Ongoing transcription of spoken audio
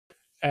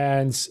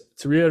And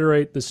to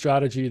reiterate the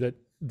strategy that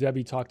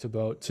Debbie talked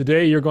about,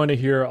 today you're going to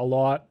hear a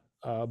lot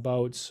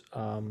about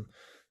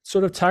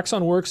sort of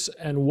TaxonWorks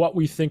and what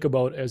we think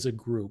about as a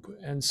group.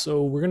 And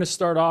so we're going to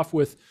start off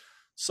with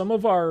some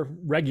of our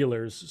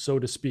regulars, so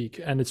to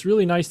speak. And it's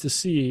really nice to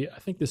see, I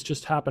think this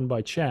just happened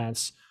by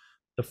chance,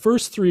 the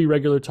first three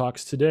regular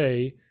talks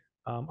today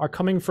are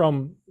coming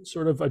from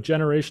sort of a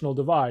generational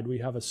divide. We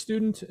have a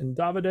student in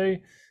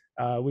Davide,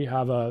 we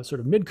have a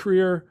sort of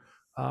mid-career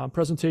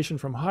presentation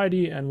from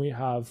Heidi, and we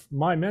have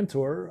my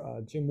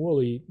mentor, Jim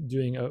Woolley,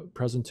 doing a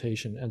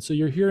presentation. And so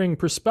you're hearing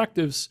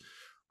perspectives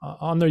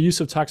on their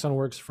use of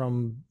TaxonWorks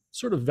from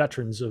sort of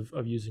veterans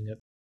of using it.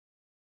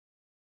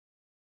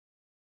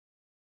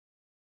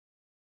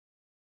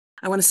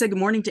 I want to say good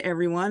morning to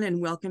everyone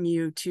and welcome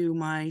you to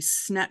my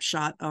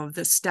snapshot of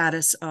the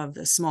status of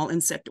the small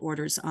insect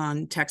orders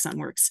on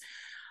TaxonWorks.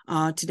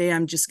 Today,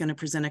 I'm just going to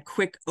present a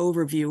quick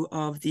overview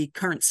of the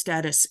current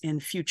status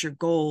and future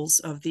goals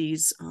of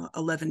these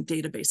 11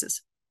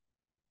 databases.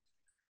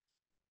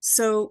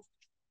 So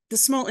the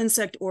small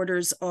insect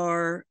orders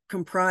are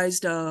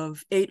comprised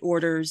of 8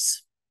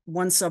 orders,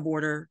 1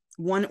 suborder,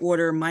 1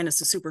 order minus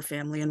a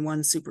superfamily, and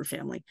 1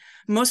 superfamily,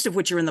 most of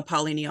which are in the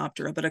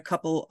Polyneoptera, but a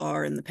couple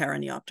are in the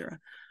Paraneoptera.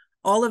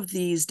 All of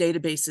these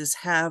databases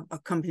have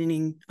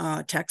accompanying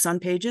taxon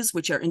pages,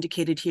 which are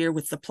indicated here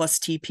with the plus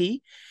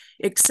TP,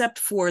 except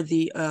for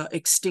the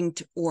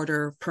extinct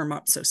order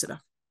Permopsocida.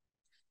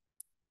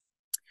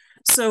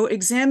 So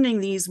examining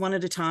these one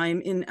at a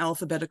time in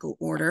alphabetical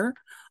order,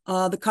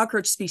 the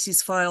cockroach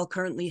species file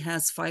currently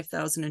has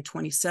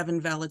 5,027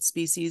 valid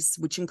species,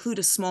 which include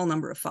a small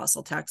number of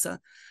fossil taxa.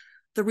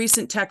 The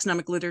recent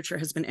taxonomic literature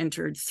has been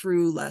entered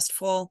through last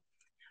fall.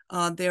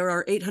 There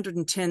are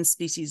 810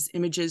 species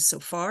images so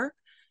far.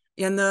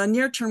 And the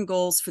near-term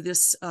goals for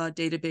this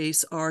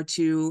database are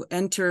to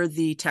enter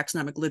the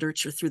taxonomic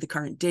literature through the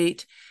current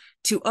date,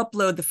 to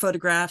upload the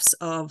photographs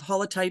of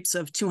holotypes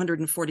of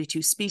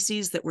 242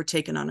 species that were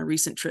taken on a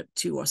recent trip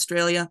to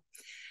Australia.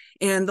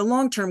 And the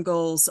long-term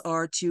goals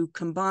are to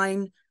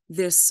combine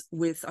this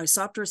with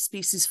Isoptera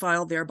species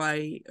file,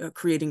 thereby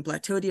creating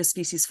Blattodea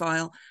species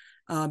file,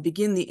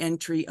 begin the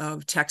entry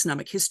of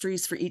taxonomic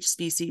histories for each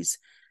species,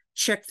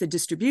 check the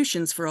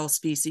distributions for all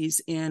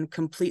species, and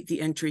complete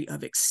the entry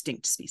of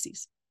extinct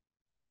species.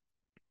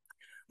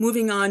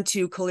 Moving on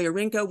to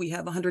Coleorhyncha, we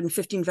have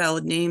 115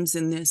 valid names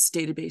in this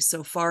database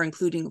so far,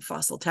 including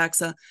fossil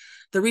taxa.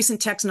 The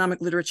recent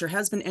taxonomic literature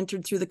has been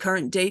entered through the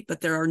current date,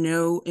 but there are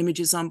no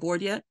images on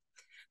board yet.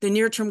 The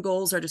near-term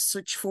goals are to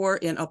search for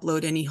and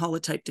upload any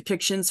holotype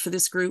depictions for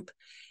this group.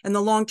 And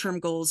the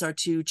long-term goals are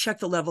to check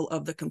the level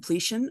of the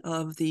completion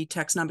of the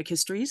taxonomic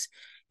histories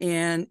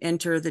and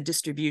enter the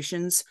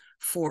distributions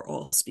for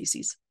all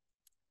species.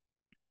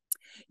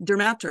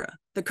 Dermaptera,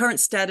 the current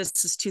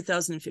status is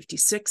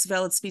 2,056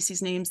 valid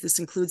species names. This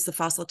includes the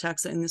fossil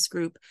taxa in this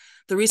group.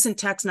 The recent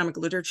taxonomic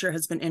literature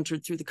has been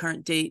entered through the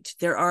current date.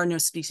 There are no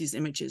species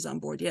images on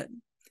board yet.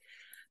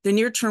 The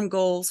near-term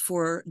goals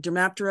for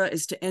Dermaptera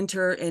is to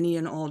enter any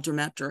and all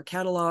Dermaptera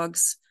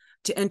catalogs,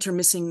 to enter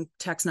missing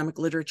taxonomic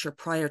literature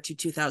prior to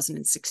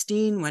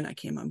 2016 when I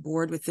came on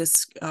board with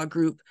this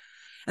group.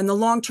 And the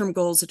long-term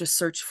goals are to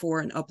search for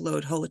and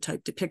upload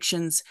holotype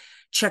depictions,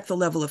 check the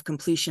level of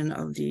completion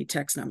of the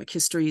taxonomic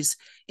histories,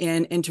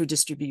 and enter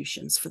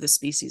distributions for the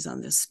species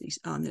on this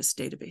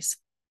database.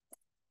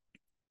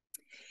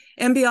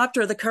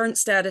 Ambioptera, the current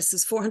status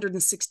is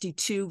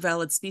 462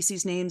 valid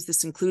species names.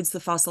 This includes the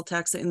fossil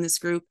taxa in this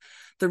group.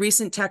 The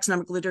recent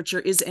taxonomic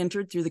literature is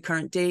entered through the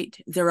current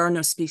date. There are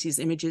no species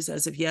images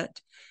as of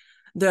yet.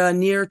 The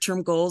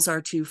near-term goals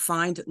are to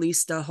find at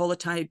least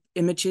holotype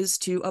images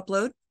to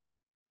upload.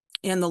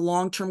 And the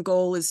long-term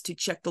goal is to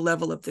check the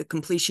level of the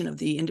completion of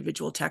the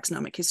individual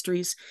taxonomic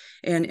histories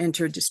and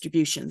enter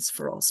distributions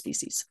for all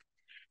species.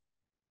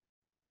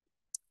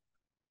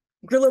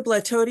 Grillo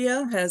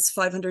Blattodea has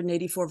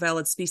 584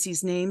 valid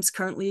species names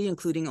currently,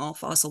 including all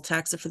fossil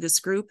taxa for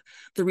this group.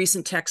 The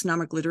recent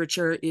taxonomic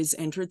literature is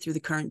entered through the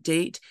current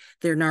date.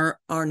 There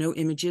are no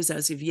images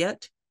as of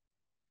yet.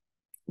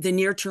 The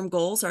near-term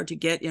goals are to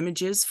get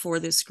images for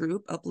this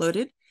group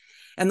uploaded.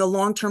 And the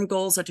long-term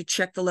goals are to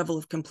check the level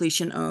of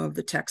completion of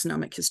the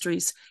taxonomic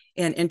histories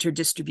and enter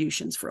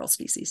distributions for all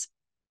species.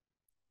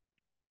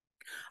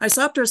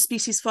 Isoptera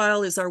species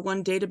file is our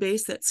one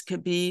database that's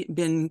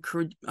been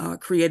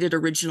created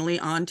originally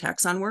on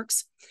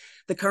TaxonWorks.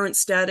 The current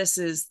status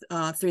is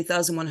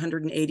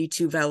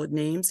 3,182 valid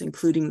names,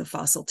 including the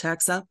fossil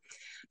taxa.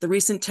 The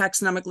recent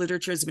taxonomic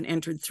literature has been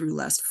entered through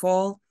last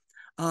fall.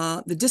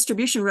 The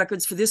distribution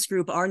records for this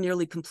group are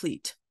nearly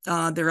complete.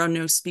 There are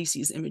no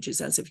species images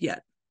as of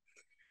yet.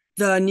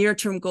 The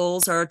near-term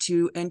goals are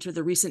to enter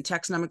the recent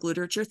taxonomic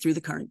literature through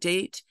the current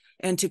date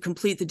and to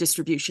complete the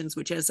distributions,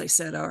 which, as I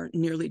said, are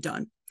nearly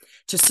done,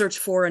 to search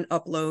for and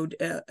upload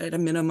at a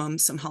minimum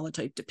some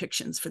holotype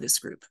depictions for this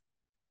group.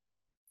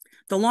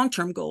 The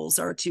long-term goals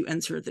are to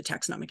enter the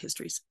taxonomic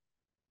histories.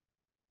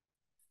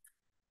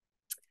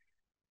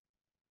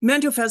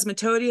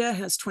 Mantophasmatodia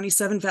has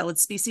 27 valid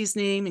species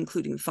names,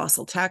 including the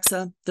fossil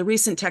taxa. The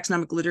recent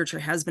taxonomic literature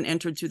has been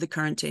entered through the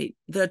current date.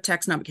 The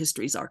taxonomic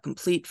histories are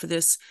complete for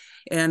this,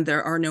 and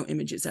there are no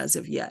images as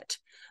of yet.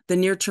 The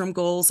near-term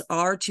goals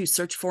are to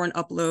search for and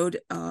upload,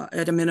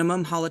 at a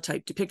minimum,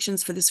 holotype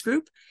depictions for this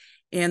group,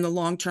 and the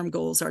long-term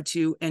goals are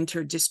to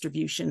enter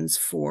distributions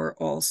for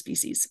all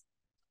species.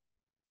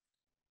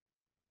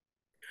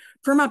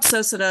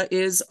 Permopsocida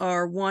is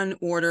our one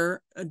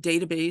order, a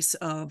database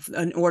of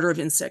an order of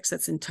insects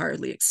that's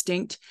entirely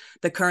extinct.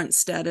 The current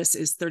status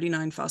is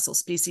 39 fossil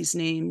species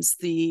names.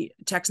 The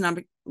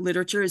taxonomic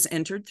literature is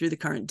entered through the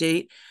current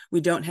date. We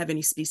don't have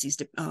any species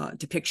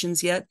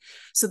depictions yet.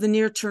 So the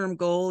near-term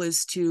goal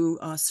is to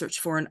search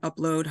for and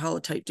upload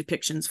holotype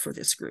depictions for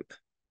this group.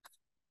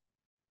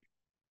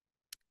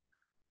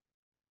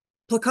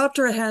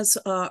 Plecoptera has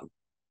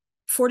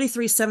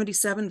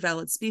 4377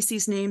 valid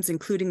species names,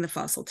 including the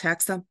fossil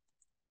taxa.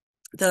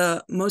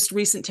 The most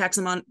recent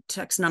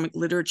taxonomic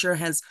literature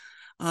has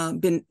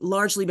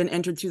largely been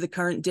entered through the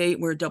current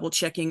date. We're double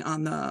checking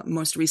on the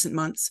most recent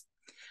months.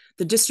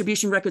 The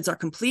distribution records are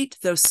complete,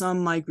 though some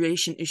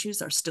migration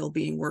issues are still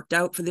being worked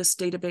out for this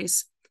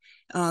database.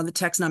 The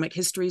taxonomic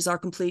histories are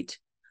complete.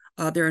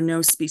 There are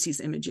no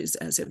species images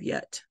as of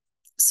yet.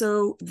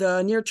 So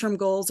the near-term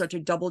goals are to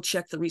double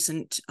check the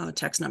recent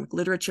taxonomic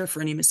literature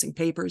for any missing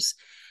papers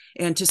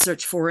and to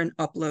search for and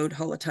upload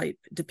holotype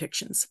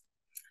depictions.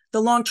 The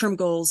long-term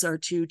goals are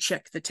to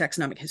check the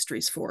taxonomic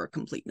histories for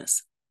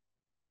completeness.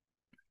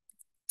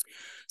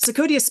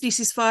 Secodia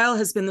species file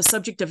has been the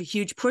subject of a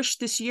huge push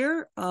this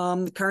year.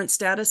 The current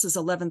status is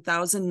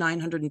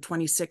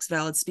 11,926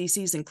 valid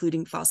species,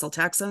 including fossil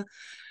taxa.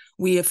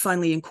 We have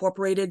finally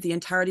incorporated the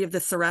entirety of the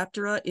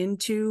Theraptera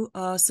into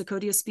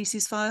Secodia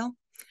species file.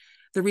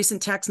 The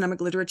recent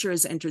taxonomic literature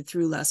is entered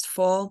through last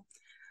fall.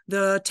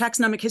 The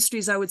taxonomic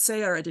histories, I would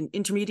say, are at an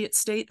intermediate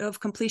state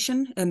of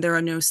completion, and there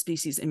are no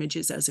species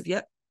images as of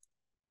yet.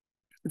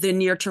 The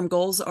near-term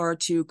goals are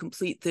to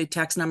complete the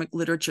taxonomic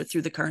literature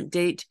through the current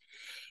date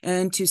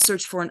and to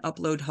search for and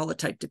upload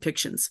holotype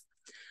depictions.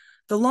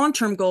 The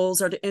long-term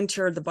goals are to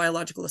enter the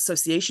biological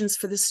associations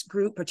for this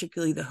group,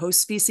 particularly the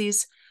host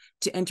species,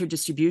 to enter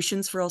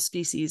distributions for all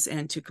species,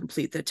 and to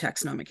complete the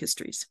taxonomic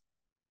histories.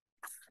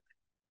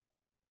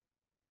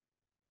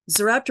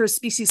 Zooptera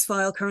species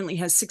file currently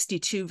has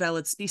 62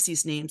 valid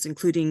species names,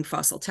 including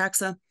fossil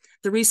taxa.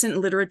 The recent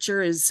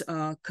literature is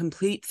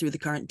complete through the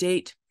current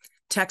date.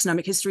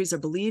 Taxonomic histories are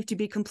believed to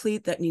be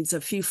complete. That needs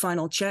a few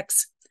final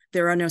checks.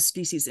 There are no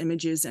species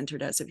images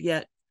entered as of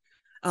yet.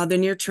 The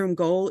near-term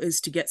goal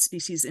is to get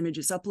species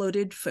images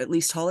uploaded for at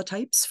least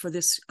holotypes for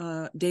this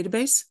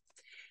database.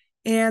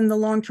 And the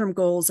long-term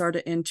goals are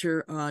to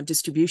enter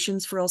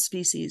distributions for all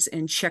species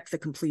and check the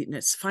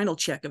completeness, final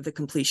check of the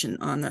completion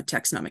on the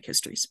taxonomic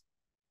histories.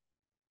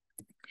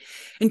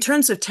 In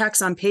terms of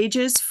taxon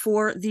pages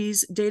for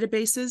these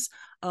databases,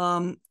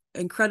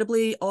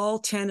 incredibly, all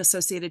 10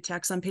 associated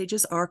taxon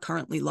pages are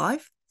currently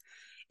live.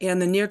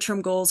 And the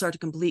near-term goals are to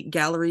complete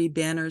gallery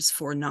banners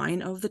for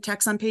 9 of the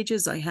taxon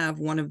pages. I have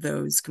one of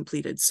those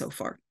completed so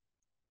far.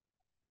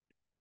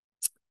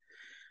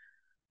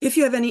 If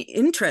you have any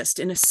interest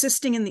in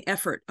assisting in the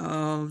effort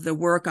of the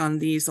work on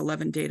these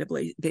 11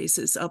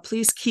 databases,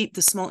 please keep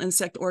the small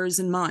insect orders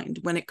in mind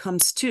when it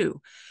comes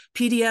to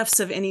PDFs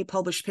of any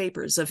published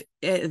papers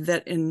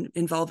that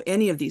involve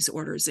any of these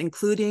orders,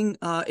 including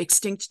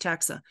extinct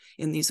taxa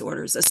in these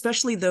orders,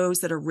 especially those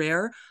that are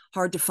rare,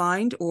 hard to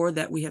find, or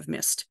that we have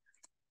missed.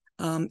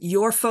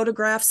 Your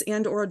photographs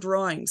and or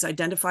drawings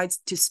identified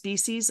to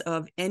species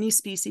of any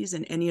species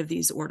in any of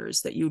these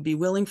orders that you would be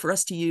willing for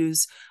us to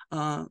use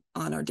on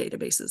our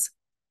databases.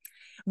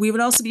 We would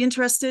also be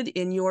interested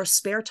in your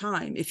spare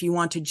time if you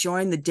want to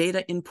join the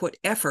data input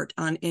effort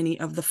on any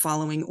of the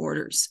following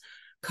orders: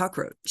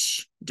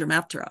 cockroach,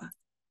 Dermaptera,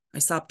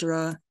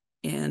 Isoptera,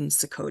 and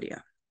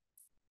Secodia.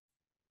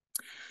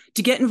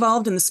 To get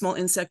involved in the small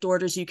insect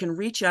orders, you can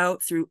reach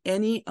out through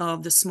any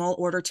of the small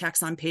order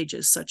taxon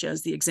pages, such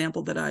as the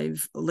example that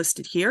I've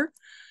listed here.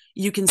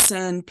 You can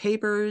send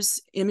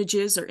papers,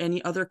 images, or any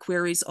other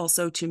queries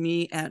also to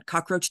me at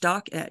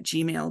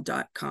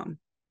cockroachdoc@gmail.com.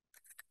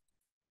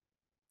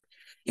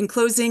 In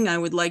closing, I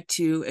would like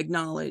to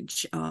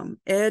acknowledge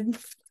Ed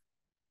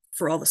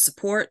for all the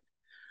support,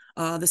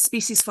 the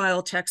Species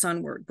File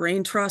TaxonWorks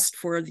Brain Trust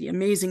for the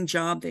amazing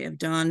job they have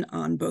done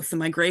on both the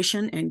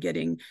migration and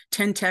getting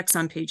 10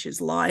 taxon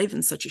pages live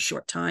in such a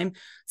short time.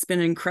 It's been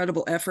an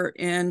incredible effort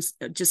and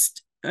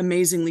just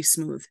amazingly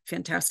smooth,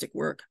 fantastic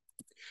work.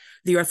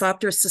 The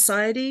Orthoptera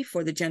Society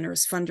for the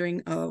generous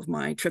funding of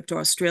my trip to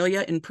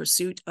Australia in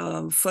pursuit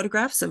of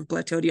photographs of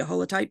Blattodea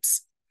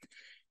holotypes.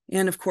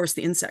 And of course,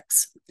 the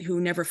insects,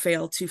 who never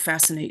fail to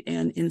fascinate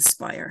and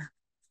inspire.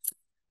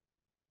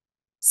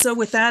 So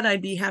with that,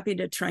 I'd be happy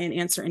to try and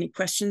answer any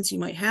questions you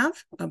might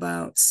have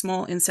about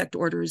small insect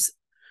orders'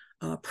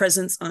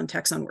 presence on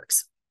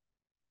TaxonWorks.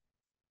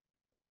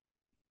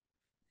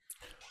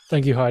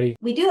 Thank you, Heidi.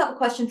 We do have a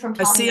question from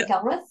Tommy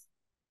McElrath.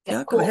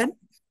 Yeah, cool. Go ahead.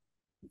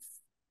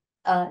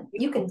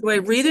 You can. Do I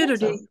read it, or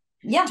do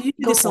you do do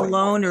this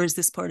alone, or is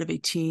this part of a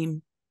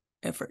team?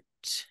 effort.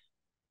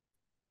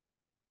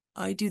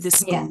 I do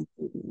this Yeah.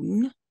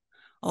 alone,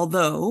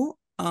 although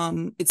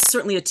it's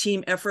certainly a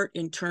team effort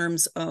in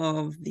terms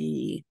of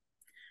the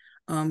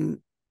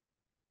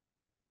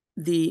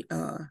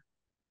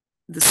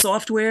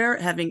software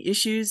having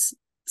issues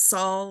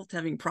solved,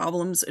 having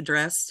problems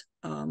addressed.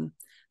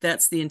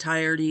 That's the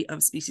entirety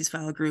of Species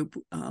File Group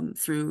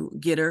through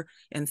Gitter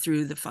and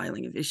through the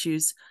filing of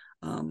issues.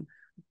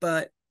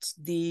 But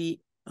the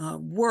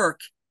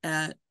work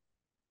at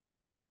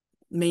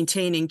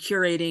maintaining,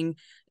 curating,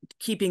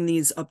 keeping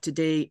these up to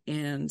date,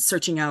 and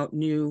searching out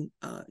new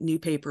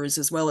papers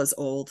as well as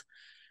old,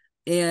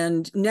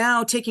 and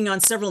now taking on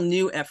several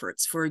new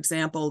efforts. For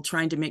example,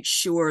 trying to make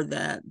sure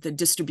that the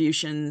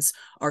distributions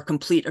are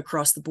complete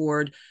across the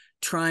board,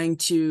 trying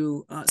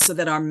to so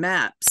that our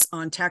maps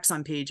on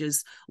taxon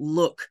pages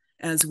look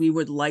as we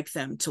would like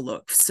them to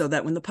look, so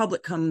that when the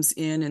public comes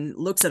in and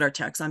looks at our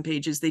taxon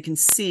pages, they can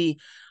see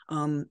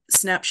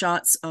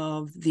snapshots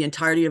of the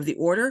entirety of the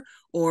order,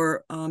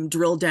 or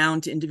drill down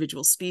to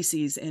individual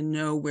species and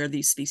know where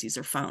these species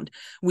are found.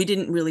 We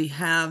didn't really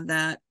have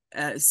that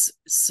as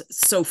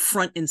so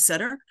front and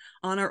center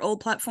on our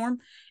old platform,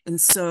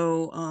 and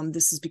so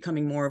this is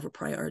becoming more of a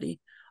priority.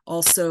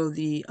 Also,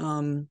 the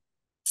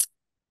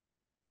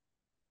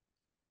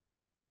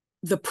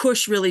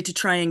push really to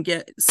try and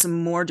get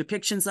some more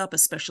depictions up,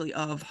 especially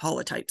of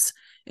holotypes,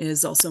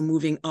 is also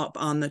moving up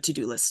on the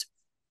to-do list,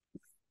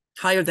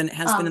 higher than it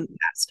has been in the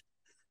past.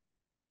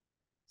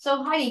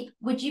 So Heidi,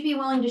 would you be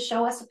willing to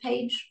show us a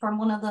page from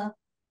one of the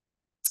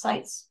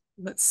sites?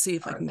 Let's see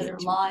if I can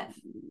get live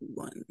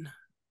one.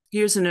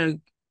 Here's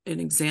an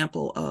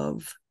example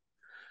of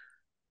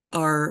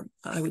our,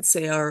 I would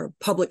say, our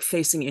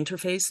public-facing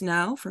interface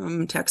now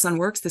from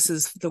TaxonWorks. This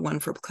is the one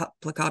for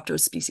Plecoptera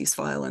species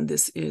file, and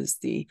this is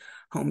the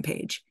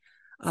homepage.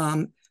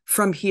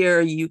 From here,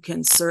 you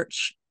can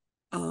search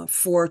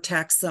for a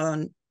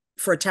taxon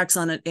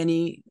at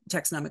any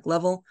taxonomic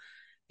level,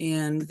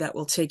 and that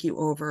will take you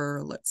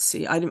over. Let's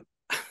see. I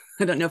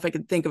don't know if I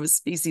could think of a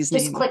species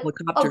name. Just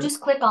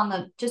click on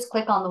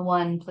the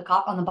one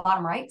on the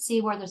bottom right.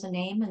 See where there's a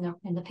name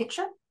in the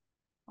picture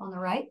on the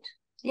right.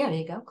 Yeah, there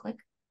you go. Click.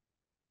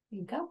 There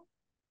you go.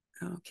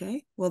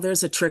 Okay. Well,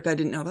 there's a trick I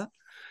didn't know about.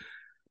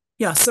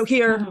 Yeah. So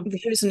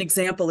here's an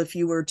example. If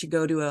you were to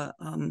go to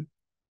an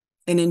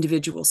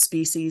individual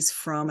species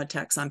from a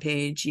taxon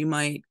page, you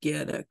might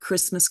get a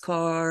Christmas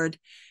card.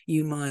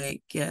 You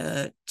might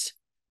get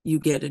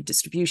a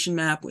distribution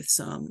map with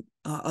some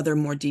other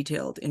more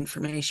detailed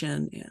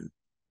information. And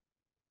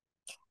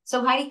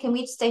so Heidi, can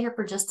we stay here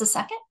for just a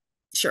second?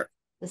 Sure.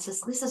 This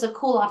is a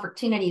cool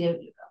opportunity to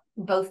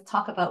both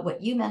talk about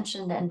what you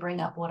mentioned and bring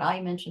up what I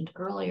mentioned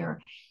earlier.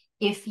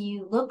 If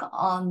you look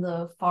on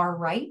the far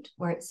right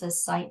where it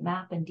says site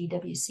map and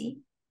DWC,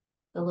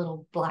 the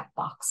little black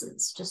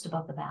boxes just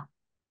above the map.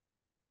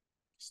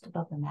 Just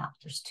above the map,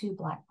 there's two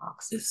black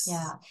boxes.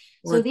 Yeah.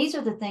 So these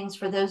are the things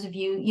for those of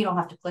you, you don't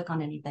have to click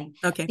on anything.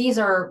 Okay. These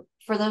are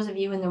for those of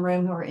you in the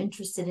room who are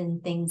interested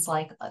in things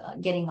like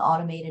getting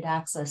automated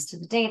access to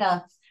the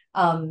data.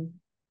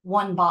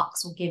 One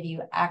box will give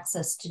you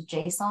access to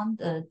JSON,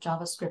 the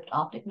JavaScript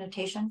object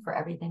notation for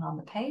everything on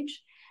the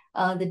page.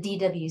 The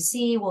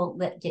DWC will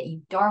get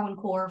you Darwin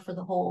core for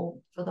the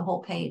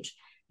whole page.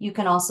 You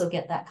can also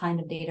get that kind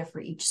of data for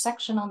each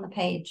section on the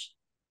page.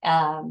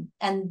 And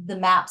the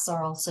maps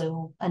are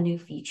also a new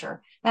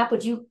feature. Matt,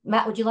 would you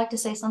like to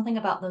say something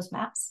about those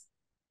maps?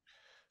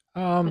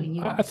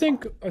 I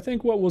think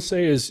what we'll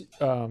say is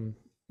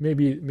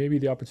maybe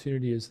the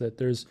opportunity is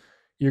that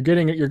you're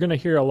going to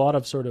hear a lot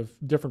of sort of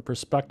different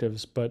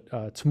perspectives,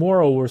 but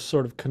tomorrow we'll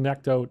sort of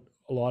connect out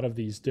a lot of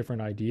these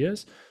different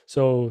ideas.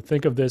 So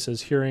think of this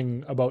as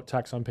hearing about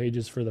taxon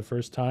pages for the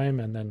first time,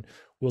 and then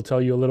we'll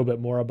tell you a little bit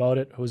more about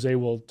it. Jose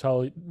will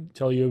tell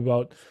you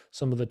about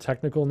some of the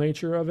technical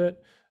nature of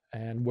it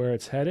and where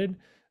it's headed.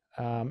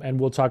 And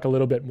we'll talk a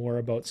little bit more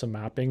about some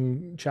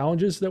mapping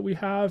challenges that we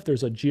have.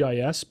 There's a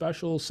GIS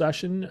special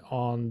session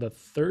on the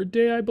third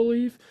day, I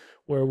believe,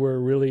 where we're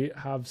really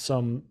have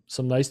some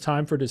nice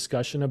time for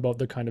discussion about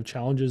the kind of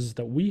challenges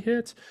that we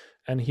hit,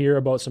 and hear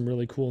about some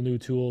really cool new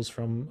tools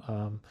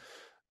from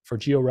for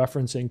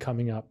georeferencing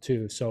coming up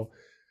too. So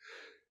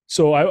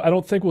I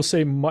don't think we'll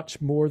say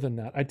much more than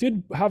that. I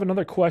did have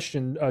another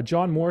question.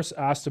 John Morse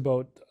asked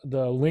about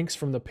the links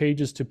from the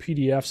pages to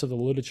PDFs of the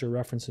literature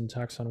reference in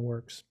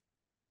TaxonWorks.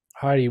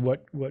 Heidi, do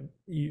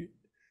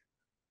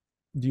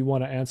you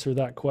want to answer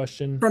that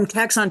question? From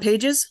taxon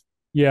pages?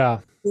 Yeah.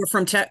 Or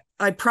from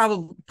I'd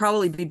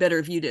probably be better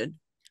if you did.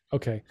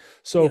 Okay.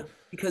 So yeah,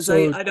 because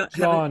so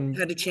haven't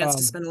had a chance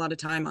to spend a lot of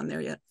time on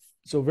there yet.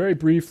 So very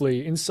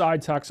briefly,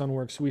 inside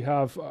TaxonWorks, we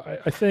have,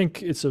 I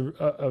think it's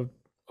a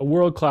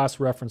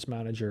world-class reference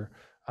manager.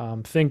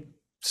 Think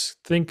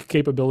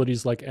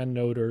capabilities like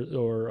EndNote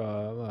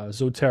or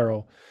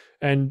Zotero,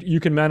 and you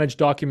can manage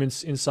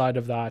documents inside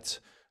of that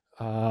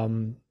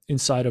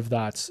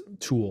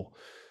tool.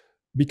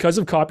 Because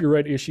of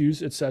copyright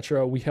issues,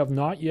 etc., we have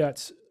not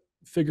yet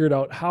figured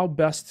out how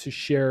best to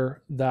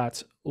share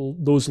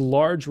those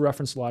large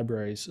reference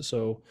libraries.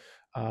 So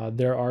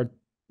there are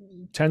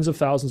tens of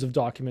thousands of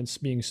documents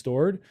being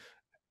stored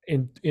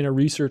in a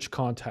research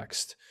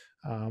context.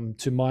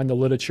 To mine the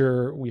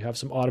literature, we have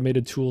some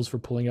automated tools for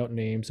pulling out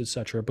names,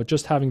 etc. But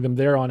just having them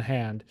there on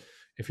hand,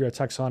 if you're a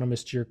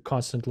taxonomist, you're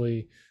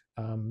constantly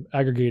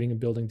aggregating and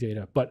building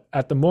data. But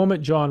at the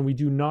moment, John, we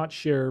do not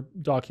share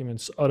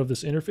documents out of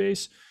this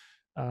interface,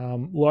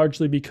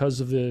 largely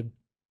because of the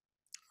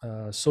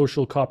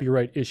social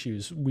copyright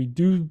issues. We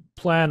do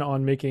plan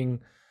on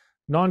making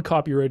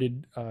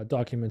non-copyrighted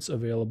documents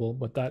available,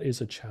 but that is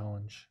a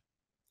challenge.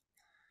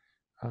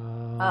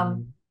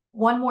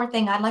 One more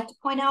thing I'd like to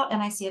point out,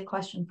 and I see a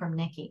question from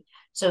Nikki.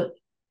 So,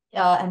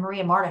 and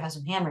Maria Marta has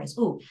her hand raised.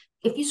 Ooh,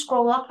 if you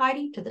scroll up,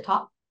 Heidi, to the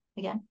top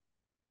again,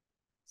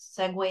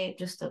 segue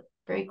just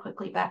very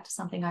quickly back to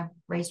something I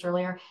raised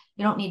earlier.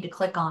 You don't need to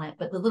click on it,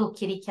 but the little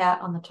kitty cat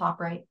on the top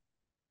right,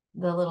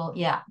 the little,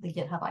 the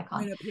GitHub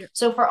icon. Right up here.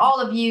 So for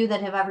all of you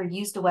that have ever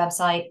used a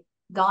website,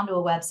 gone to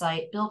a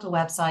website, built a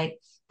website,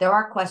 there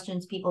are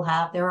questions people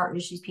have, there are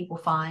issues people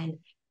find.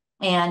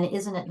 And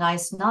isn't it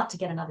nice not to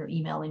get another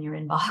email in your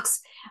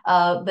inbox?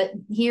 But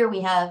here we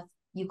have,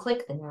 you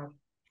click there,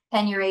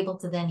 and you're able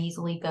to then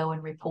easily go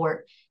and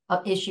report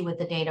an issue with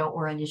the data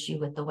or an issue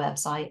with the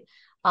website.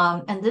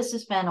 And this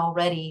has been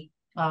already,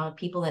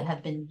 people that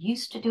have been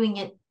used to doing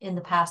it in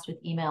the past with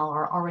email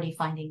are already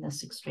finding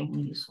this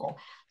extremely useful.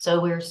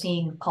 So we're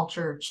seeing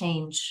culture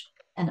change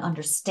and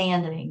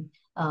understanding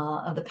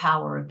of the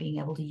power of being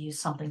able to use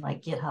something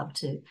like GitHub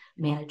to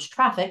manage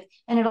traffic.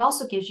 And it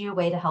also gives you a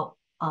way to help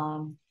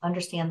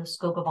understand the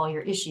scope of all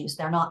your issues.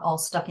 They're not all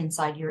stuck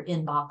inside your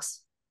inbox,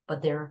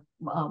 but they're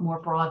more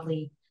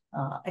broadly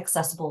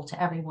accessible to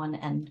everyone,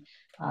 and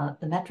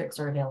the metrics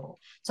are available.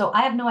 So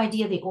I have no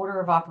idea the order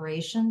of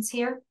operations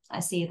here. I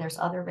see there's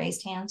other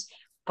raised hands,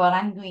 but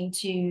I'm going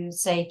to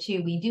say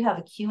too, we do have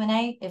a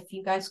Q&A if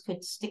you guys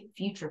could stick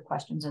future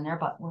questions in there,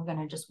 but we're going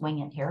to just wing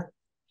it here.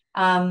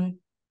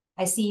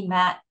 I see,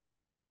 Matt,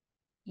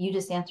 you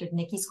just answered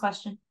Nikki's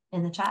question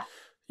in the chat.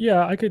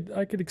 Yeah, I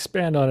could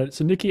expand on it.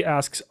 So Nikki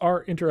asks,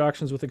 are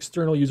interactions with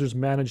external users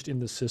managed in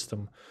the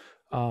system?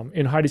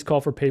 In Heidi's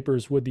call for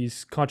papers, would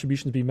these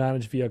contributions be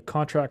managed via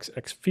contracts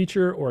X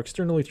feature or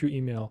externally through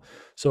email?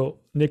 So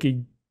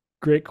Nikki,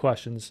 great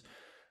questions.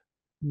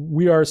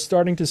 We are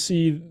starting to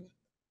see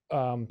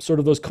sort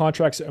of those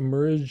contracts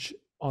emerge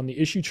on the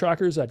issue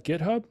trackers at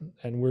GitHub,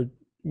 and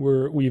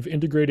we've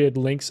integrated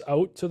links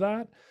out to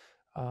that.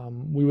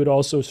 We would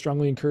also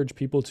strongly encourage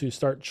people to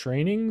start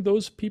training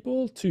those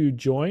people to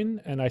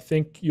join. And I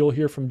think you'll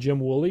hear from Jim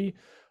Woolley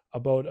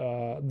about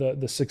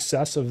the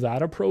success of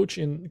that approach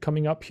in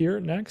coming up here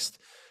next.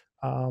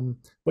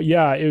 But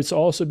yeah, it's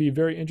also be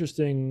very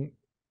interesting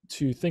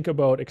to think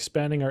about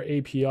expanding our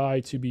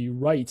API to be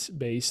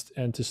rights-based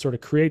and to sort of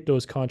create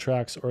those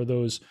contracts or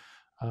those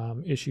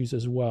issues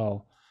as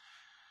well.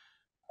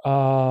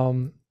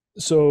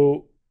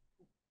 So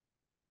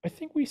I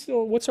think we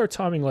still, what's our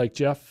timing like,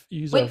 Jeff?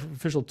 He's our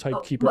official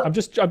timekeeper. I'm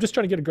just trying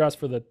to get a grasp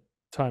for the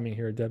timing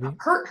here, Debbie.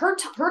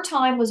 Her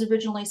time was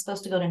originally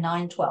supposed to go to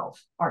 9:12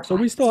 our time. So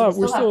we still have,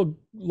 we're still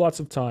lots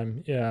of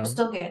time. Yeah. We're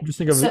still good. Just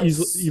think of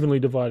evenly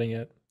dividing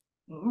it.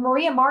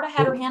 Maria Marta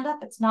had her hand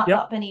up. It's not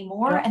up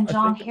anymore. Yeah, and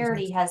John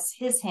Hardy has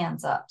his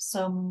hands up.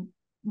 So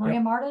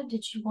Maria Marta,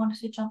 did you want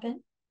to jump in?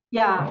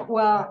 Yeah,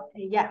 well,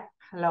 yeah,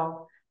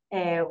 hello.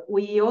 I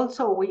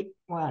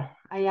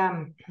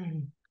am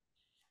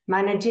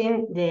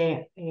managing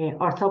the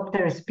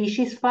Orthoptera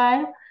species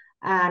file,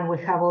 and we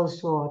have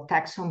also a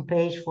taxon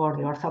page for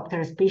the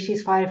Orthoptera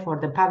species file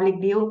for the public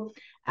view,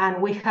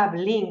 and we have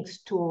links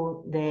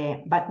to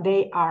but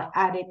they are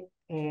added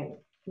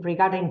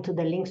regarding to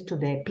the links to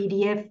the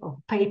PDF of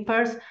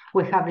papers.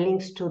 We have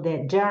links to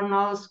the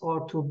journals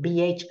or to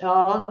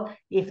BHL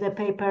if the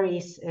paper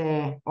is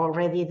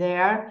already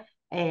there.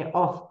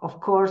 Of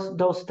course,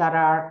 those that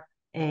are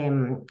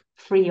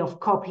free of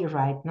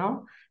copyright,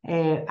 no?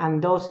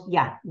 And those,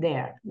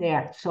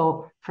 there.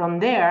 So from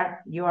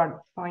there, you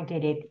are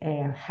pointed it,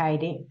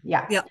 Heidi,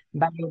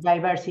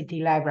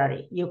 biodiversity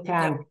library. You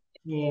can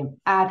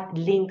add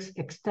links,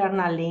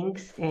 external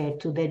links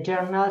to the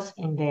journals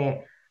in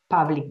the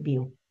public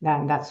view.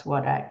 That's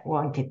what I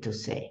wanted to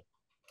say.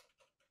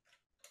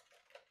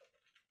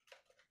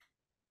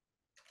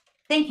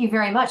 Thank you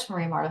very much,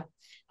 Maria Marta.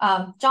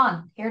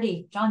 John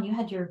Hardy, John, you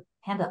had your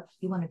hand up.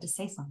 You wanted to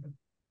say something.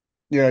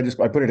 Yeah,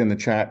 I put it in the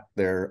chat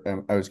there.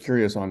 I was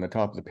curious on the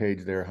top of the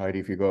page there, Heidi,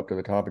 if you go up to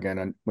the top again,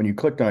 and when you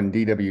clicked on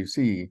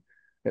DWC,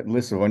 it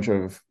lists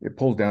it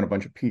pulls down a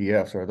bunch of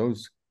PDFs. Are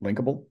those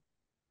linkable?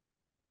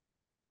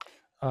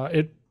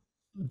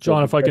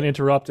 John, if I can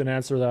interrupt and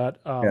answer that.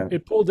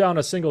 It pulled down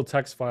a single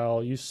text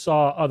file. You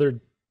saw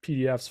other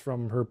PDFs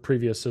from her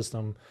previous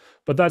system,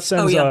 but that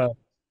sends a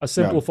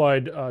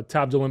simplified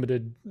tab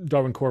delimited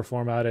Darwin Core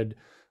formatted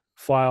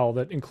file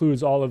that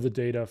includes all of the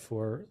data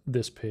for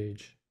this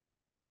page.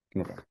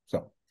 Okay,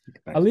 so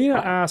thanks. Alina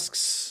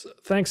asks,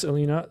 thanks,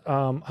 Alina.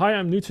 Hi,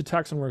 I'm new to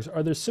TaxonWorks.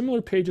 Are there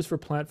similar pages for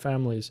plant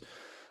families?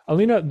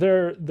 Alina,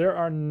 there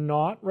are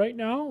not right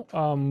now.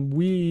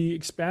 We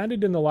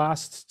expanded in the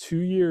last 2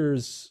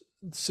 years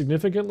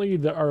significantly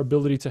our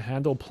ability to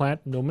handle plant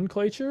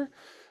nomenclature.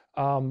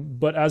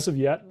 But as of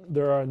yet,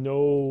 there are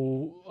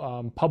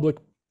no public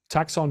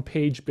taxon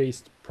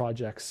page-based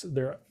projects.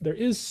 There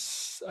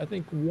is, I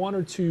think, 1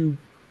 or 2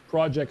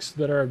 projects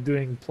that are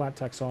doing plant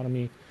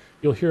taxonomy.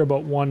 You'll hear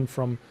about one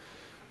from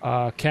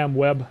Cam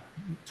Webb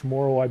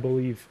tomorrow, I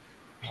believe.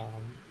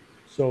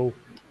 So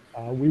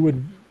we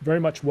would very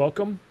much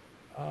welcome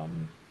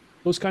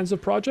those kinds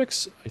of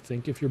projects. I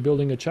think if you're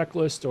building a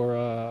checklist or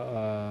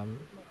a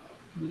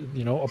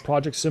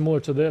project similar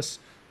to this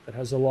that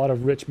has a lot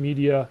of rich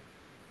media,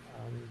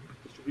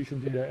 distribution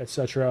data,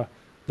 etc.,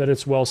 that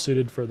it's well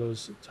suited for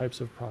those types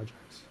of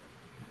projects.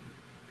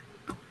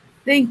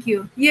 Thank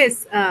you.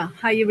 Yes,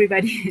 hi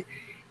everybody.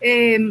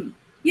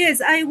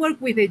 Yes, I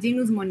work with the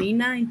genus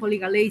Monina in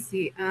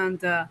Polygalaceae,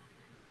 and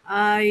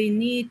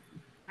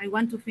I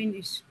want to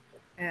finish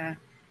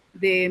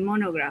the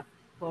monograph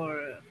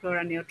for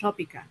Flora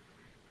neotropica.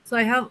 So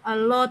I have a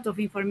lot of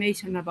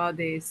information about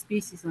the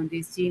species on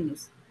this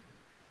genus.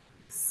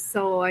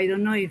 So I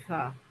don't know if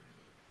I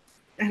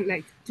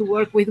like to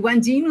work with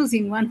one genus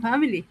in one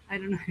family. I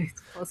don't know if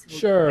it's possible.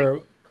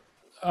 Sure.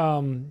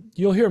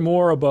 You'll hear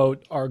more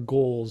about our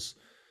goals,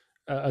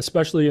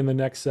 especially in the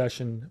next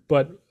session,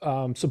 but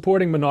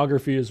supporting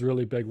monography is a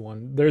really big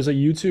one. There's a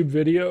YouTube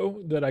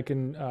video that I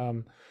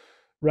can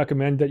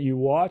recommend that you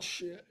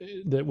watch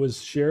that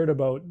was shared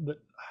about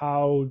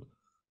how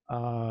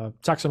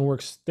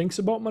TaxonWorks thinks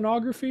about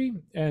monography,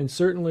 and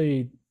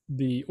certainly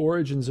the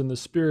origins and the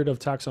spirit of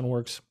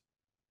TaxonWorks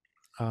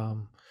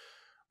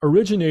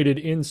originated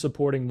in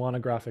supporting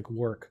monographic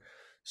work.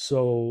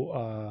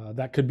 So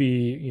that could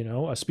be,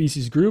 a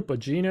species group, a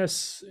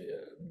genus,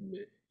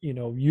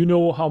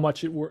 how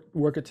much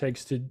work it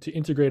takes to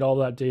integrate all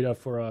that data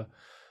for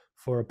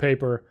a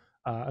paper.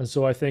 And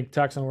so I think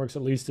TaxonWorks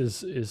at least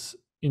is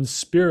in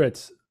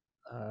spirit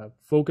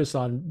focused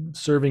on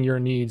serving your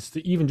needs,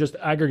 to even just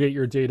aggregate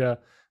your data,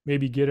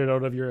 maybe get it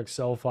out of your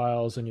Excel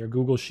files and your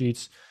Google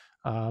Sheets,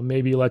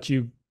 maybe let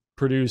you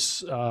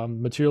produce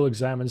material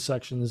examine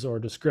sections or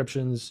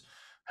descriptions,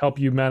 help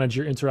you manage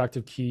your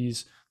interactive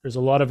keys. There's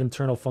a lot of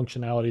internal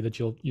functionality that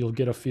you'll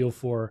get a feel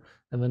for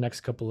in the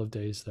next couple of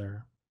days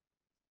there.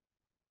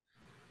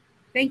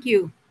 Thank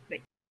you.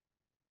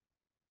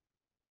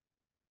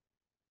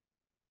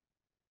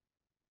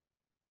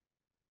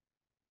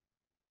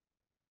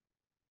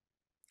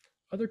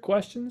 Other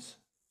questions?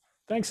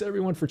 Thanks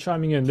everyone for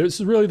chiming in. This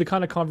is really the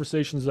kind of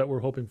conversations that we're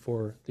hoping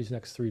for these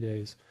next 3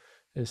 days,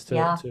 is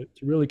to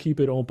really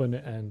keep it open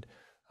and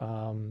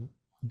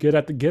get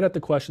at the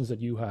questions that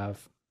you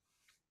have.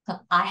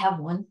 I have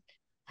one.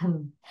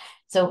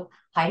 So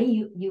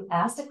Heidi, you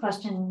asked a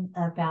question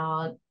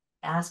about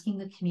asking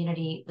the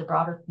community, the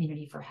broader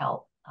community, for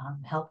help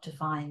to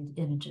find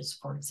images,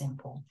 for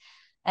example.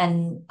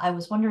 And I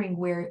was wondering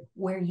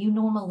where you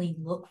normally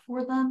look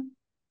for them,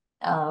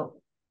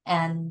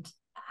 and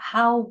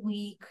how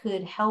we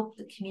could help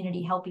the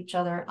community help each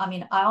other. I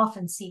mean, I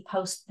often see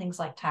posts, things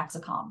like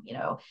Taxicom,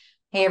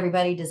 hey,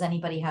 everybody, does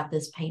anybody have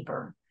this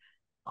paper?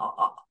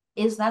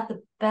 Is that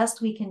the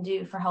best we can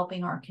do for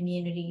helping our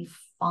community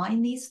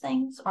find these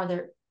things? Are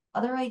there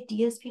other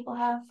ideas people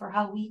have for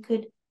how we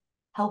could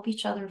help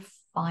each other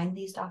find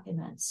these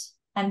documents?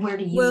 And where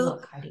do you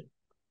look, Heidi?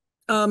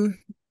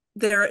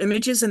 There are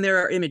images and there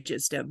are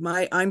images, Deb.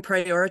 I'm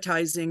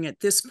prioritizing at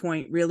this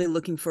point, really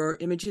looking for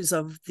images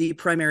of the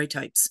primary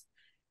types.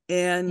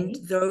 And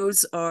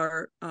those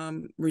are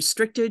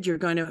restricted. You're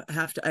going to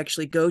have to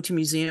actually go to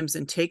museums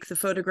and take the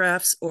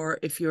photographs, or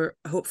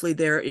hopefully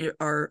there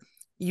are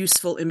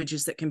useful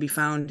images that can be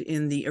found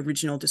in the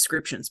original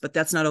descriptions, but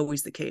that's not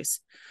always the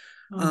case.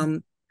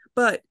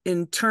 But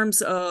in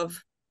terms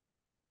of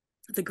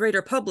the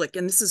greater public,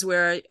 and this is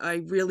where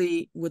I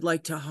really would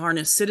like to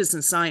harness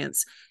citizen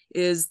science,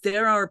 is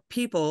there are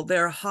people,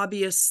 there are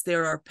hobbyists,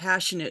 there are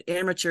passionate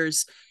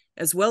amateurs,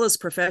 as well as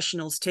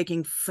professionals,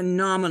 taking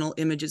phenomenal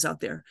images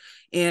out there.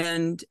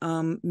 And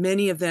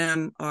many of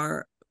them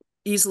are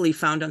easily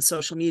found on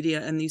social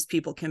media, and these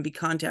people can be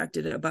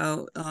contacted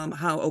about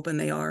how open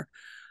they are,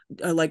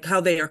 like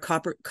how they are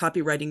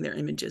copywriting their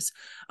images.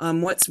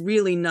 What's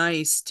really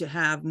nice to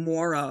have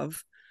more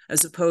of,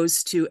 as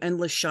opposed to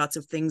endless shots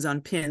of things on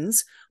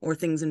pins or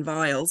things in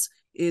vials,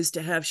 is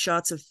to have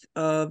shots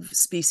of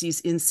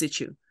species in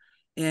situ.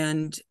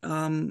 And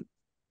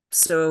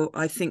so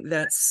I think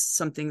that's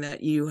something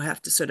that you have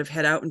to sort of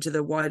head out into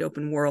the wide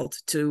open world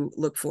to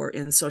look for,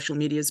 and social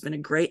media has been a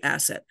great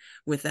asset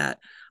with that.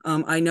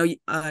 I know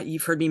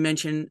you've heard me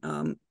mention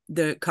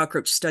the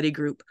Cockroach Study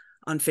Group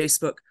on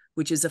Facebook,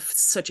 which is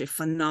such a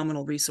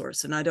phenomenal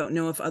resource. And I don't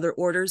know if other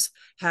orders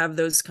have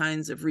those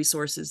kinds of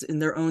resources in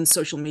their own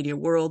social media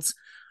worlds.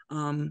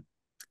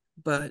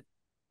 But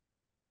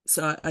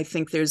so I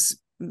think there's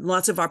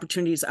lots of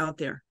opportunities out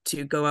there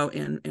to go out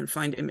and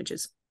find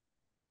images.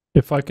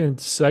 If I can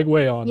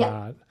segue on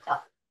that,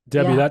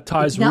 Debbie, that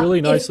ties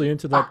really nicely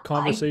into that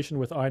conversation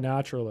with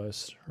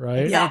iNaturalist,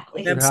 right?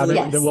 Exactly.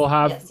 That we'll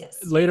have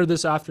later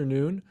this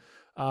afternoon.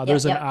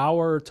 There's an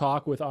hour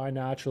talk with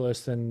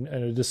iNaturalist and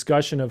a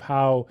discussion of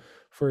how,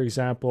 for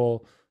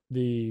example,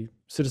 the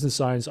citizen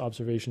science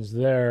observations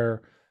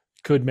there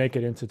could make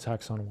it into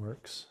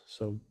TaxonWorks.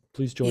 So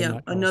please join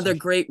that another conversation.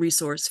 great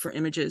resource for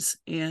images.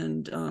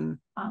 And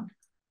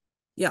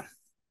yeah.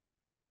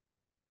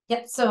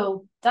 Yep.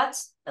 So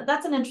that's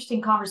an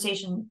interesting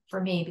conversation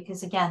for me,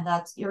 because again,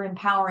 you're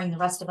empowering the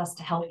rest of us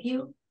to help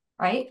you,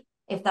 right?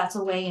 If that's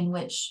a way in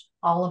which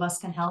all of us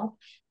can help.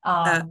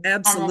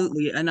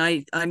 Absolutely. And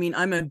I mean,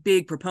 I'm a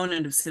big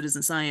proponent of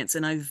citizen science,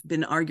 and I've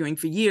been arguing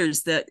for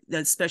years that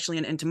especially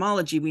in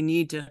entomology, we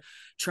need to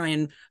try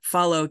and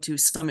follow to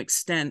some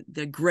extent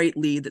the great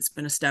lead that's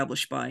been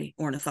established by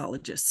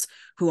ornithologists,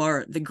 who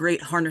are the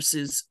great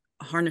harnessers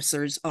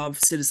of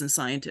citizen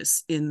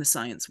scientists in the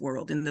science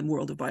world, in the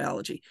world of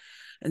biology.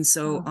 And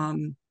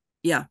so,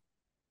 yeah,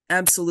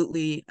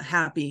 absolutely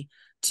happy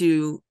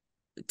to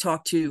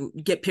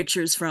get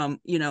pictures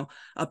from,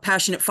 a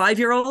passionate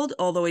 5-year-old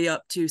all the way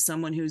up to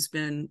someone who's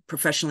been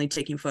professionally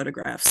taking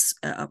photographs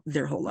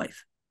their whole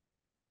life.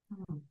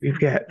 We've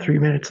got 3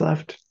 minutes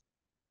left.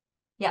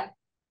 Yeah.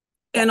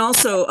 And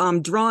also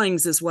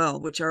drawings as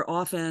well, which are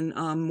often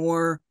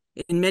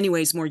in many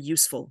ways more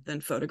useful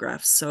than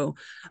photographs. So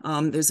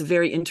there's a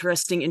very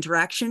interesting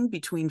interaction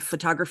between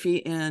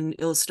photography and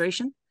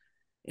illustration.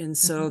 And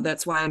so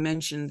that's why I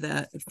mentioned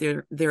that if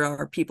there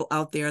are people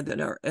out there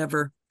that are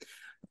ever,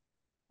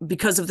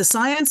 because of the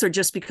science or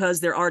just because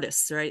they're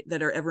artists, right,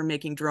 that are ever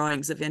making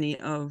drawings of any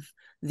of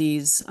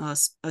these,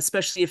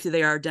 especially if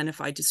they are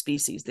identified to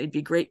species, they'd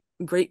be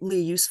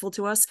greatly useful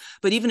to us.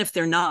 But even if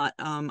they're not,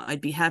 I'd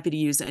be happy to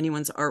use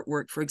anyone's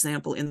artwork, for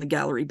example, in the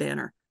gallery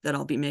banner that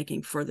I'll be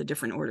making for the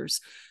different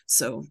orders.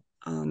 So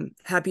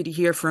happy to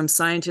hear from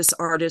scientists,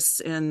 artists,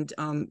 and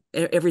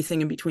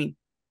everything in between.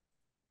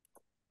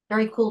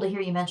 Very cool to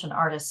hear you mention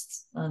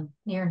artists.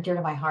 Near and dear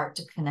to my heart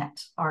to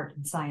connect art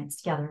and science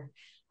together.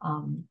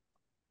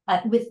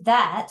 With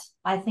that,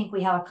 I think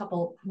we have a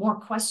couple more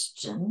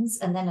questions,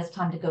 and then it's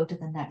time to go to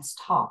the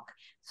next talk.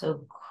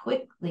 So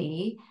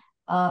quickly,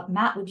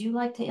 Matt, would you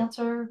like to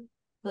answer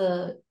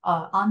the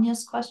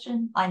Anya's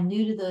question? I'm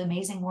new to the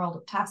amazing world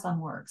of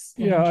TaxonWorks.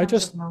 Yeah, I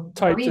just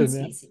typed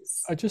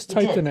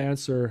an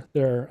answer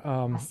there.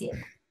 I see it.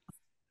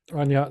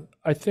 Anya,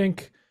 I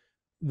think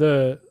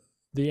the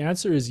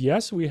answer is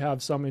yes, we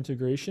have some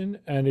integration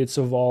and it's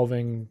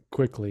evolving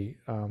quickly.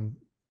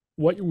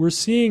 What we're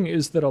seeing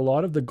is that a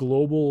lot of the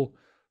global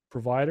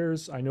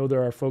providers, I know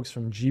there are folks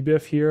from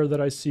GBIF here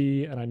that I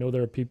see, and I know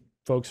there are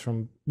folks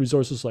from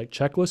resources like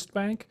Checklist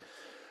Bank,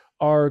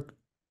 are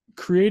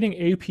creating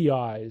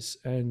APIs,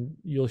 and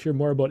you'll hear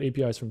more about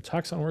APIs from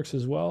TaxonWorks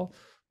as well,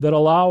 that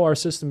allow our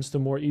systems to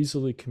more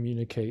easily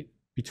communicate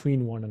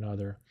between one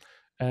another.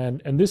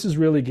 And this is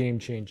really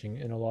game-changing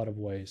in a lot of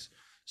ways.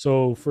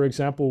 So for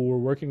example, we're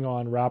working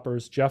on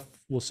wrappers. Jeff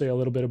will say a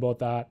little bit about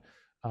that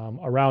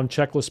around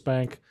Checklist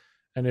Bank.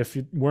 And if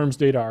WORMS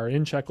data are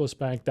in Checklist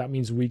Bank, that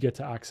means we get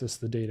to access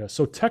the data.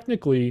 So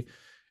technically,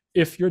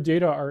 if your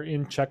data are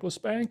in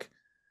Checklist Bank,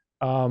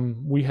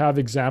 we have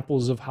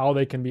examples of how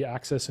they can be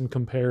accessed and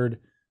compared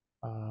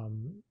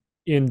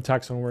in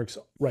TaxonWorks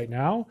right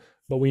now.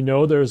 But we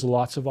know there's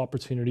lots of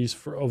opportunities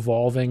for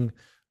evolving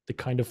the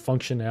kind of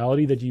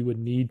functionality that you would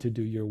need to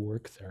do your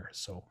work there.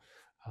 So,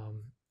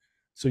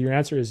 so your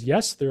answer is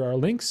yes, there are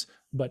links,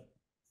 but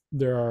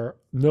there are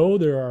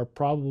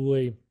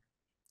probably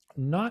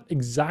not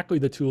exactly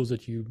the tools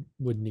that you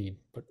would need,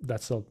 but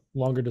that's a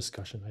longer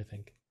discussion, I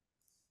think.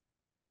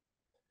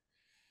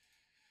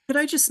 Could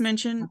I just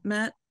mention,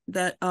 Matt,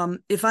 that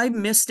if I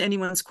missed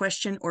anyone's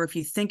question, or if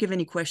you think of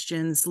any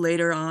questions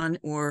later on,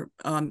 or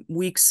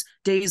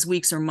days,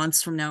 weeks, or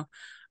months from now,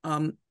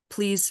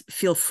 please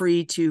feel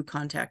free to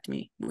contact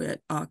me at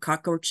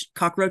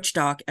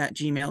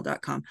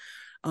cockroachdoc@gmail.com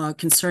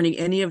concerning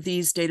any of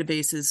these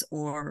databases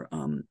or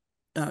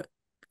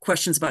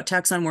questions about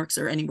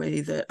TaxonWorks or any way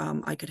that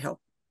I could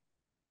help.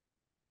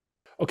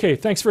 Okay,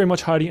 thanks very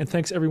much, Heidi, and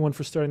thanks everyone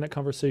for starting that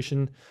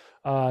conversation.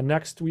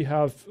 Next, we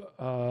have,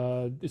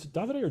 is it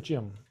Davide or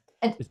Jim?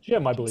 It's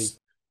Jim, I believe.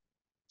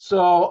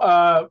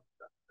 So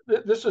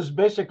this is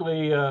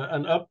basically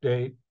an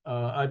update.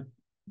 I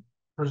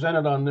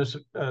presented on this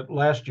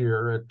last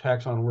year at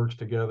TaxonWorks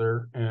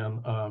Together,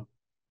 and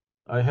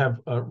I have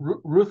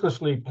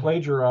ruthlessly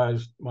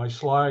plagiarized my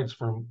slides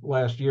from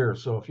last year.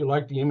 So if you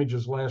like the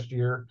images last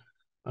year,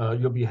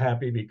 you'll be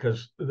happy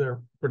because they're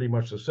pretty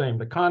much the same.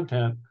 The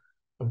content,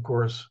 of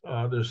course,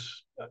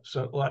 there's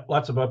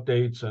lots of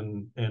updates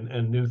and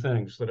new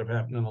things that have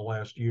happened in the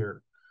last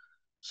year.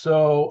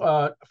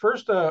 So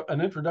first,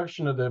 an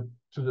introduction to the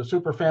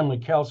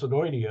superfamily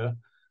Chalcidoidea.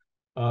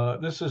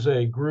 This is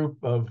a group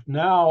of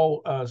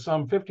now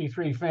some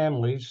 53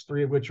 families,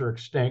 3 of which are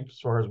extinct, as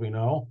far as we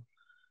know.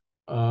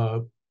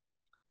 The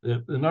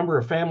number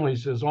of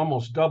families has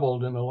almost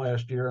doubled in the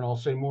last year, and I'll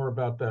say more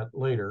about that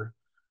later.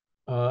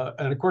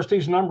 And of course,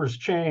 these numbers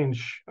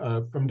change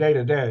from day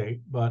to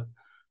day, but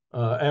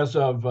as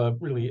of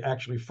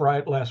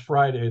last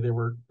Friday, there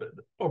were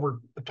over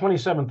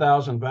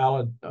 27,000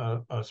 valid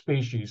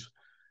species.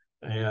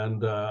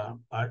 And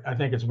I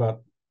think it's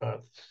about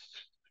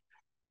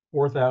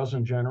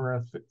 4,000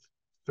 genera,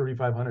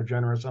 3,500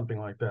 genera, something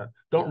like that.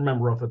 Don't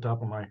remember off the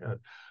top of my head.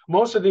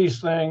 Most of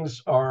these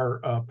things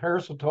are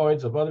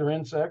parasitoids of other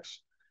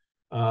insects,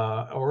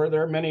 or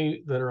there are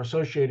many that are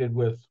associated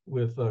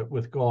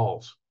with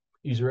galls,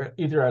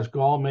 either as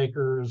gall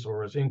makers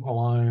or as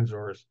inquilines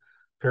or as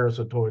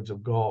parasitoids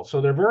of galls. So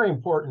they're very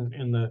important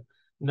in the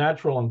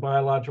natural and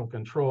biological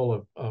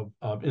control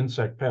of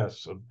insect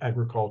pests, of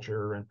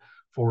agriculture and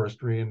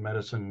forestry and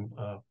medicine,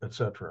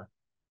 etc.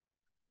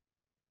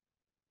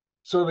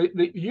 So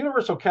the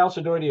Universal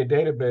Chalcidoidea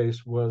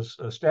database was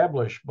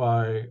established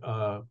by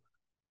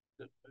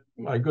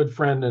my good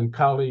friend and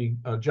colleague,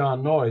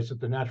 John Noyes at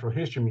the Natural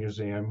History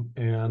Museum.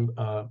 And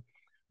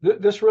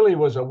this really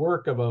was a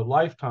work of a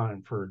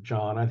lifetime for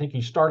John. I think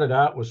he started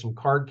out with some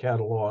card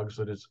catalogs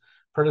that his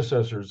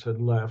predecessors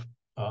had left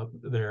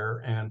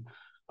there.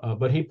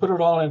 But he put it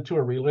all into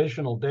a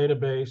relational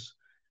database,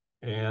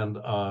 and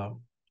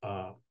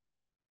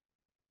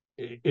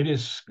it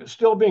is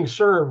still being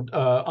served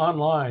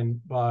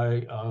online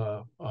by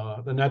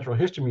the Natural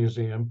History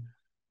Museum.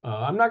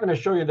 I'm not going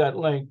to show you that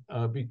link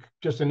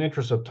just in the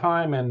interest of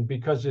time and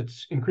because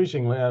it's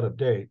increasingly out of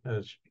date,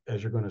 as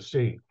you're going to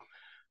see.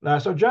 Now,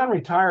 so John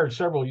retired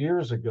several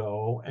years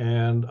ago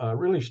and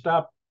really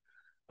stopped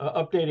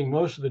updating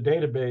most of the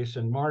database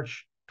in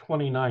March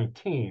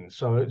 2019.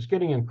 So it's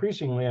getting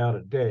increasingly out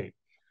of date.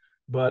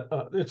 But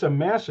it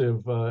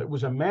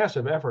was a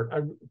massive effort. I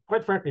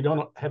quite frankly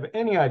don't have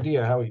any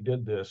idea how he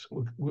did this,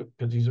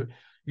 because he's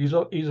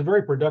a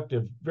very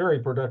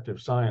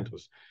productive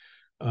scientist.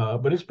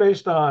 But it's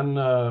based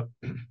on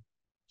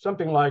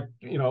something like,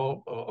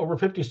 over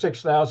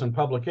 56,000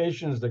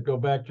 publications that go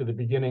back to the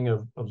beginning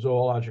of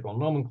zoological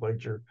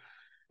nomenclature.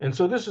 And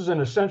so this is an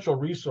essential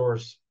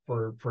resource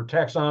for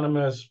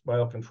taxonomists,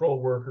 biocontrol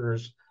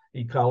workers,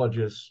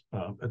 ecologists,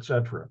 et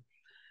cetera.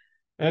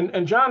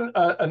 And John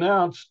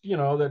announced,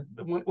 that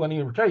when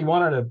he retired, he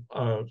wanted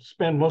to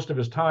spend most of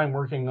his time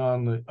working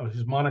on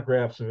his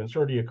monographs of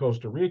Incertia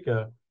Costa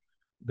Rica,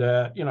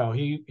 that,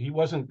 he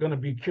wasn't going to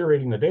be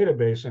curating the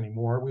database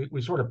anymore.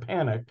 We sort of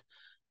panicked.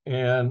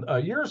 And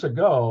years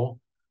ago,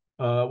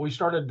 we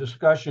started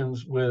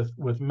discussions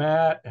with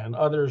Matt and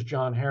others,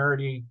 John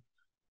Harity,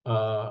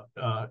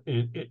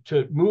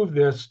 to move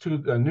this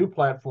to a new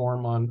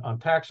platform on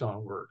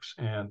TaxonWorks.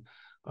 And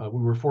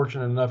we were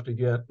fortunate enough to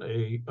get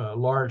a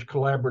large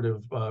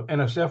collaborative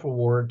NSF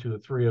award to the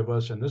three of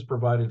us, and this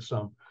provided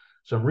some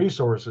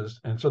resources.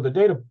 And so the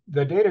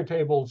data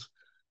tables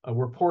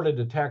were ported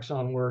to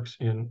TaxonWorks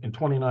in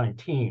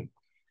 2019.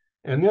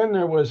 And then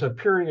there was a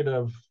period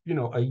of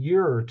a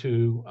year or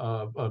two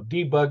of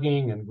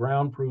debugging and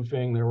ground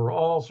proofing. There were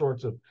all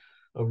sorts of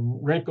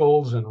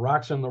wrinkles and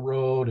rocks in the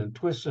road and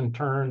twists and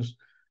turns,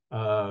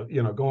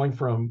 going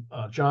from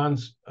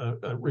John's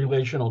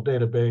relational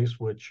database,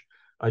 which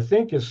I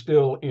think is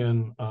still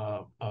in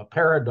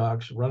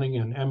Paradox, running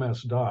in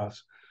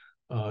MS-DOS,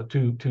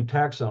 to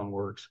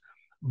TaxonWorks.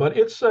 But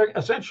it's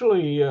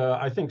essentially,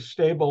 I think,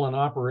 stable and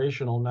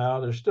operational now.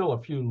 There's still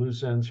a few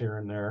loose ends here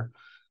and there.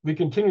 We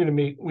continue to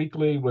meet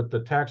weekly with the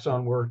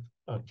TaxonWorks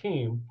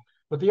team.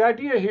 But the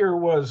idea here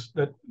was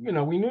that,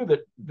 we knew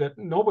that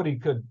nobody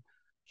could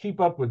keep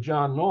up with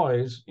John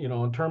Noyes,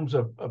 in terms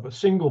of a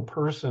single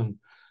person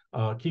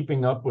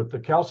keeping up with the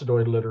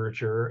chalcidoid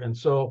literature. And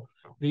so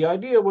the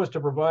idea was to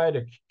provide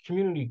a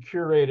community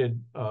curated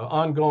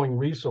ongoing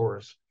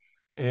resource.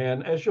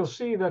 And as you'll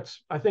see,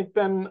 that's, I think,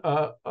 been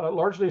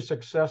largely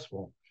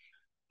successful.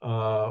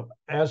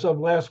 As of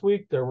last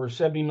week, there were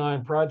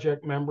 79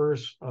 project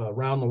members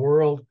around the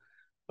world.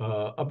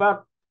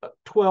 About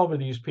 12 of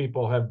these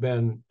people have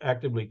been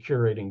actively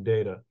curating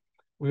data.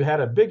 We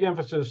had a big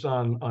emphasis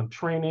on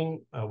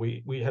training.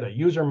 We had a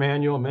user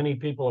manual. Many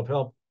people have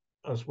helped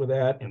us with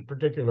that. In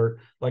particular,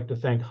 I'd like to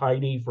thank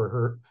Heidi for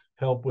her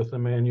help with the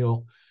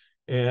manual.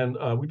 And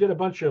we did a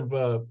bunch of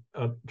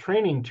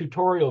training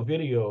tutorial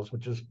videos,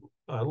 which is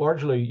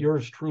largely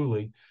yours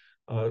truly,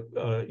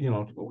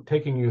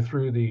 taking you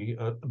through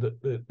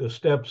the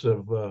steps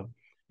of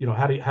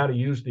how to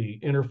use the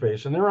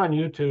interface. And they're on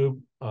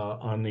YouTube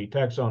on the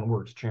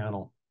TaxonWorks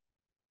channel.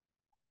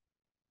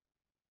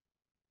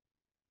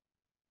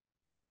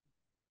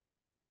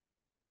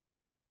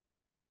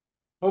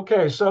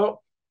 Okay,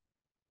 so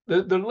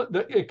UCD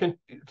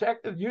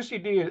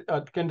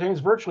contains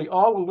virtually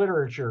all the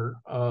literature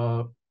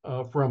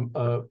from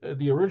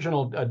the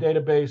original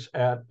database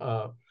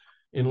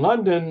in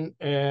London,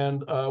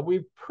 and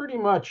we pretty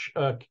much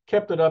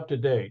kept it up to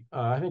date.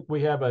 I think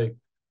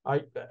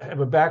I have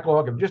a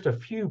backlog of just a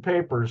few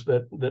papers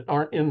that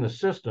aren't in the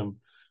system,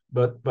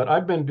 but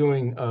I've been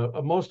doing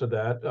most of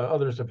that.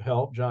 Others have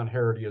helped. John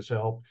Harity has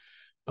helped.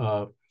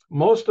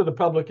 Most of the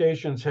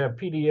publications have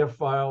PDF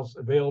files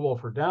available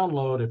for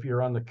download if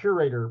you're on the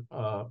curator,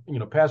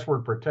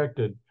 password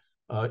protected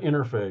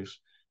interface.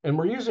 And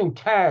we're using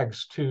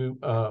tags to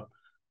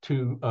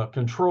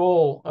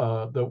control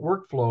the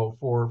workflow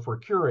for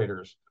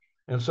curators.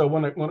 And so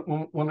when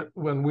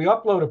we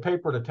upload a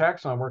paper to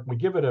TaxonWorks, we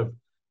give it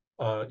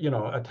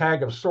a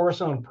tag of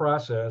source on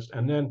process,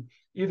 and then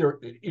either,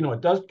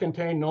 it does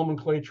contain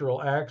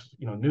nomenclatural acts,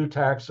 new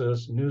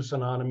taxes, new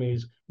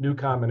synonymies, new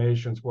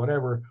combinations,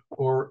 whatever,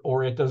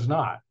 or it does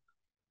not.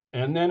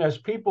 And then as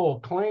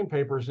people claim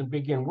papers and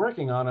begin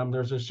working on them,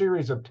 there's a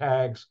series of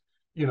tags,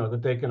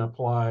 that they can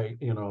apply,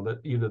 that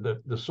either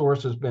the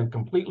source has been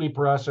completely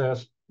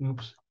processed,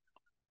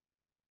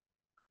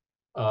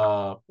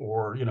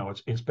 or,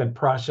 it's been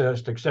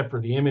processed except for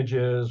the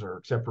images or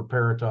except for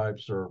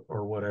paratypes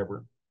or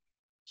whatever.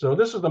 So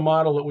this is the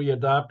model that we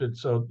adopted.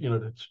 So,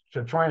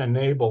 to try and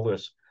enable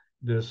this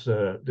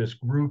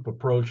group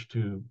approach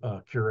to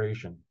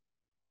curation.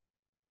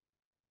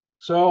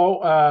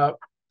 So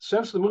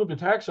since the move to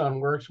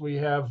TaxonWorks, we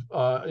have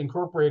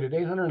incorporated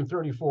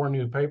 834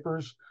 new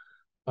papers.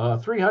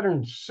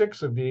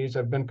 306 of these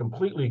have been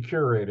completely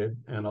curated,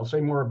 and I'll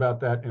say more about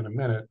that in a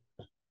minute.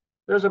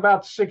 There's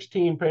about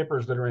 16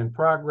 papers that are in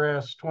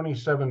progress,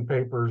 27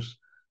 papers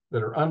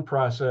that are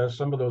unprocessed.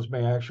 Some of those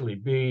may actually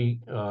be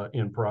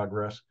in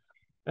progress.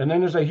 And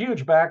then there's a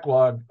huge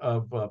backlog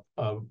of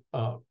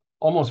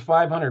almost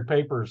 500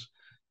 papers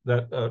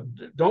that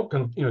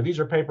these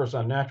are papers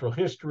on natural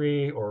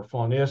history or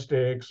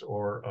faunistics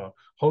or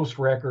host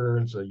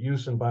records,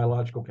 use in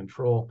biological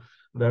control,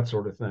 that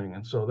sort of thing.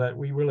 And so that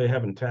we really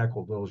haven't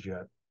tackled those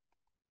yet.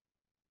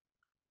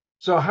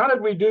 So how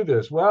did we do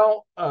this?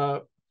 Well,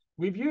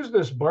 we've used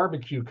this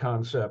barbecue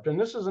concept, and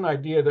this is an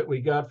idea that we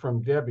got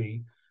from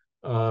Debbie.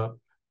 I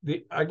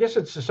guess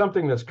it's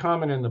something that's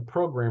common in the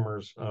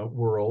programmers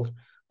world,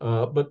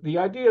 but the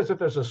idea is that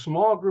there's a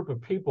small group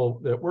of people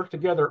that work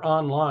together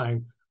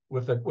online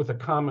with a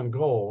common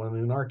goal, and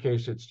in our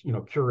case, it's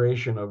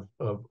curation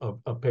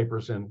of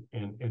papers in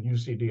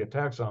UCD at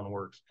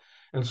TaxonWorks.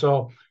 And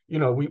so,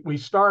 we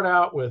start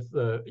out with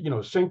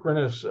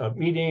synchronous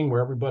meeting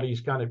where everybody's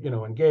kind of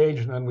engaged,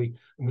 and then we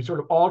sort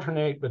of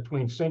alternate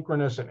between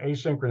synchronous and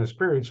asynchronous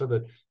periods so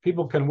that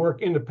people can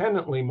work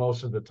independently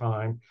most of the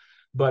time.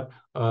 But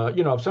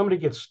if somebody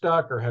gets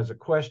stuck or has a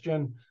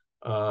question,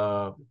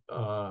 they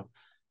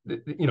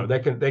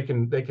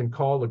can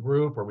call the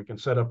group, or we can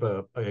set up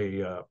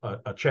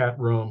a chat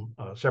room,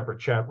 a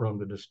separate chat room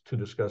to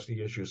discuss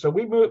the issue. So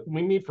we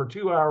meet for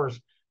 2 hours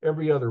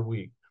every other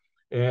week.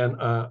 And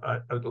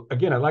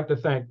again, I'd like to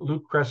thank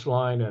Luke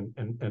Kresslein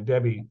and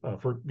Debbie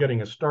for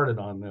getting us started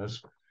on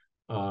this.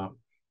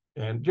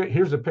 And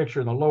here's a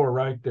picture in the lower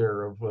right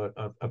there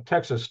of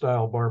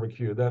Texas-style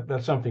barbecue.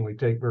 That's something we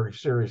take very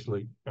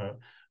seriously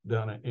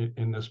down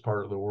in this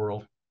part of the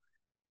world.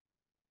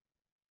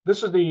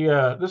 This is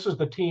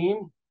the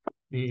team,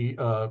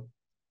 the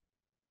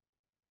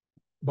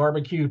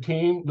barbecue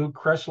team. Luke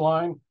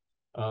Kresslein,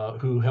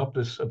 who helped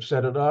us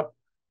set it up.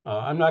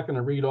 I'm not going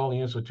to read all the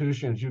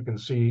institutions. You can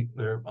see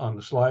there on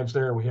the slides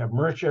there. We have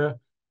Mircea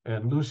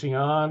and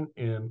Lucian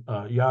in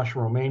Iași,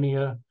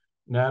 Romania,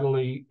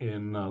 Natalie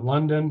in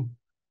London,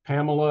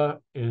 Pamela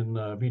in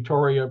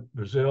Vitoria,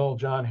 Brazil,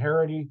 John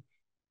Harity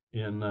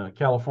in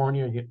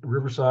California,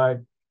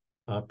 Riverside,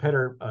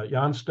 Peter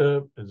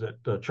Jansta is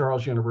at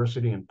Charles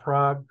University in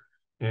Prague,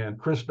 and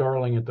Chris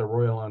Darling at the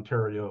Royal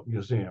Ontario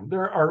Museum.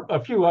 There are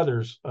a few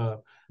others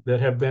that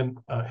have been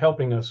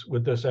helping us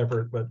with this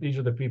effort, but these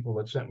are the people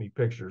that sent me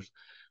pictures.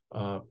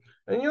 And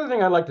the other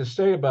thing I'd like to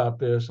say about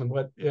this, and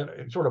what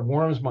it sort of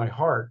warms my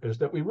heart, is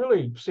that we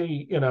really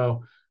see,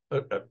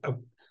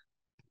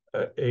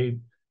 a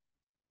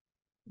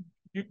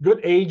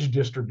good age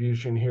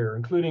distribution here,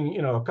 including,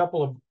 a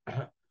couple of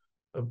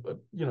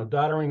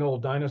doddering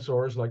old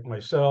dinosaurs like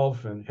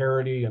myself and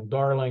Harity and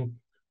Darling.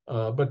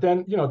 But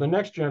then, the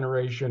next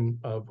generation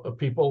of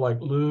people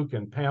like Luke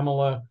and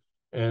Pamela,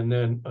 and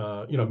then,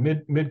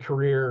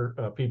 mid-career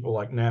people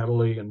like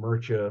Natalie and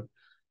Mircea,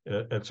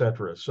 et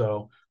cetera.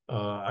 So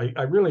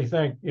I really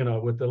think,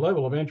 with the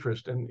level of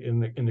interest in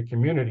the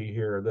community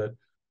here, that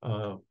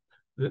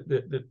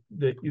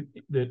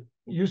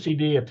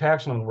UCD at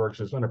TaxonWorks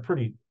is on a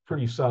pretty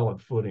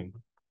solid footing.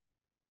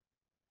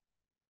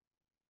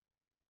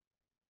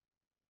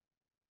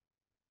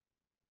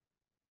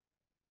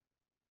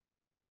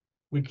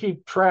 We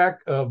keep track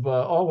of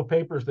all the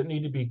papers that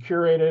need to be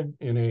curated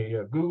in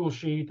a Google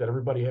sheet that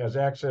everybody has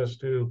access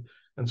to.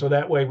 And so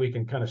that way we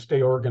can kind of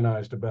stay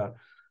organized about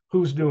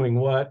who's doing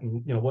what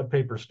and what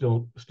papers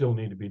still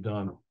need to be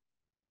done.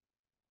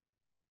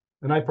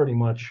 And I pretty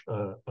much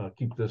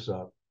keep this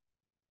up.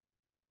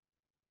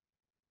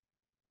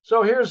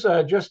 So here's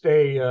just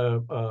a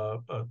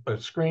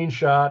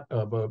screenshot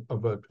of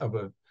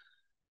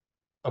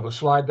a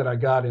slide that I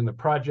got in the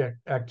project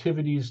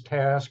activities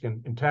task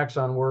in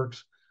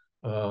TaxonWorks.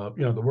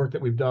 The work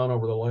that we've done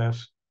over the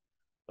last,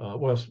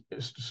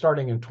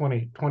 starting in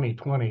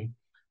 2020,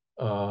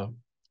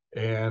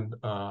 and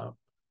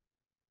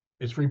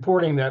it's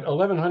reporting that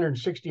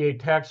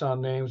 1,168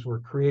 taxon names were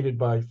created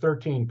by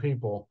 13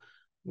 people.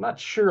 I'm not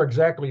sure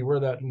exactly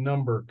where that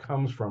number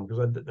comes from,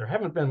 because there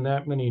haven't been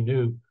that many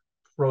new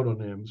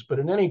protonyms, but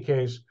in any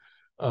case,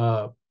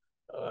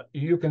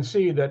 you can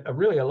see that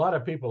really a lot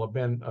of people have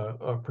been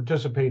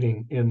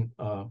participating in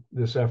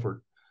this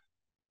effort.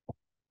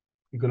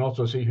 You can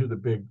also see who the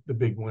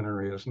big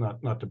winner is.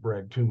 Not to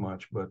brag too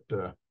much, but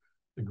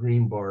The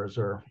green bars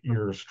are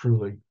yours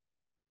truly.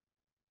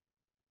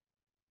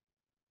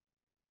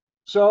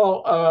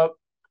 So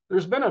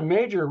there's been a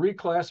major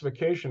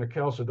reclassification of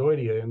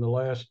Chalcidoidea in the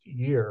last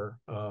year.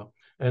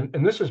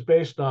 And this is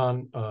based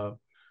on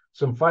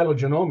some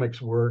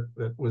phylogenomics work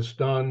that was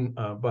done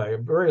by a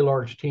very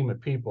large team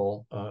of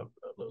people,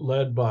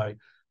 led by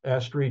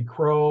Astrid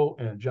Crow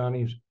and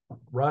Jean-Yves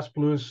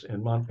Rasplus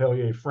in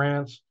Montpellier,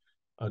 France,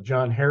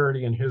 John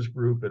Harity and his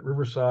group at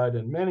Riverside,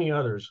 and many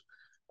others.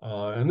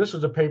 And this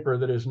is a paper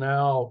that is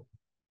now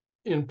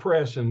in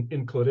press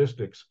in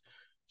cladistics.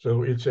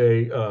 So it's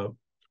a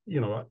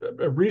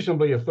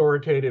reasonably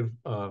authoritative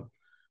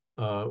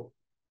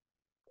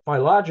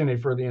phylogeny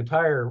for the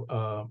entire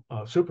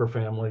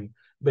superfamily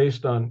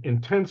based on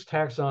intense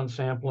taxon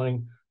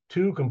sampling,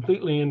 2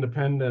 completely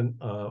independent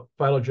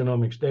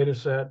phylogenomics data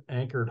set,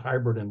 anchored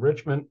hybrid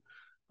enrichment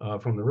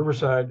from the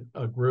Riverside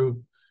group,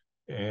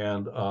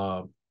 and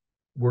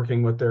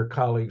working with their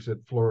colleagues at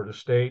Florida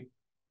State,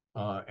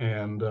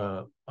 and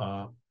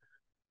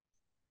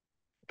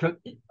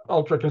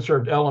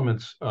ultra-conserved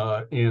elements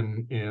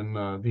in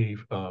the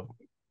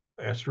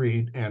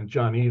Astrid and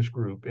Jean-Yves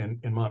group in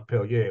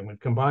Montpellier. And we've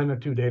combined the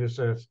 2 data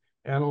sets,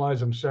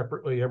 analyzed them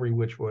separately every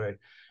which way.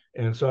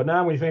 And so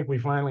now we think we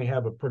finally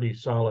have a pretty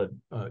solid,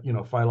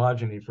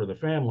 phylogeny for the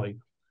family.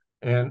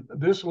 And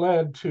this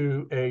led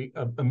to a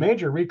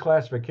major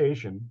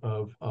reclassification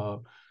of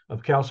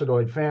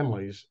chalcidoid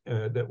families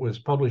that was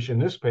published in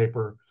this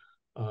paper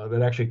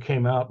that actually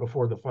came out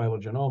before the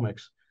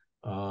phylogenomics.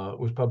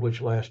 Was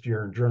published last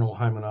year in Journal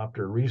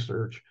Hymenoptera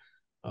Research.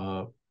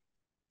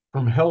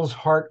 From Hell's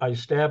Heart, I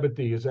Stab at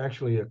Thee is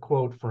actually a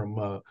quote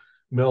from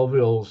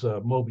Melville's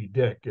Moby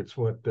Dick. It's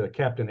what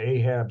Captain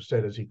Ahab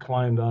said as he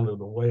climbed onto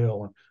the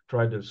whale and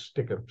tried to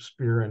stick a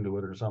spear into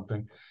it or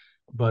something.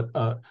 But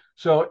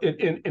so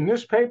in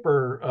this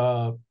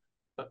paper,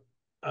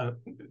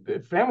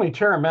 family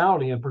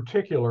Pteromality in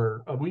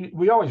particular,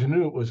 we always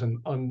knew it was an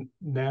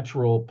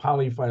unnatural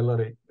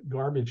polyphyletic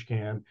garbage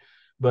can.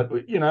 But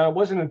it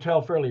wasn't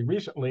until fairly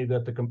recently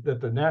that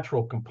the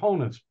natural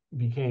components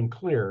became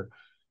clear,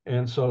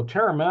 and so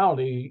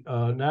Pteromality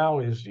now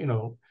is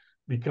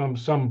become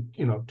some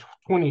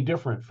 20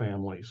 different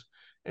families,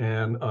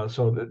 and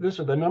so this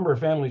is the number of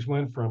families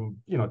went from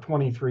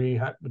 23,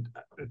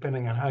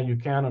 depending on how you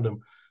counted them,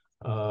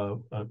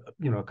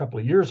 a couple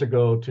of years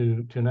ago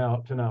to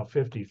now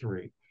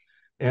 53.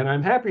 And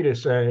I'm happy to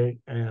say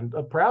and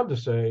proud to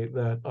say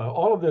that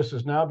all of this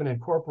has now been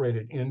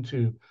incorporated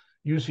into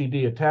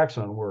UCD at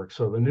TaxonWorks.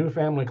 So the new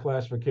family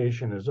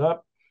classification is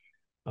up,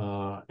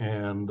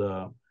 and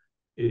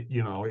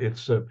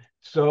it's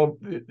so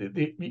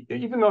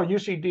even though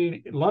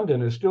UCD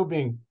London is still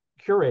being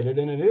curated,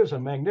 and it is a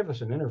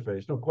magnificent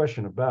interface, no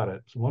question about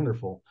it. It's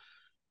wonderful.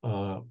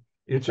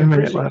 It's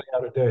increasingly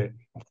out of date.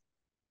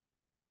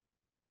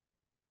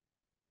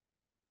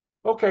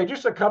 Okay,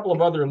 just a couple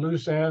of other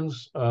loose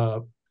ends.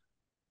 There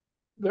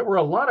were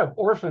a lot of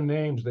orphan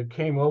names that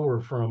came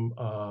over from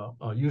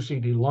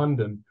UCD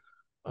London.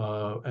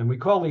 And we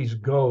call these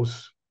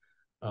ghosts.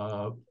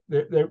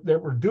 There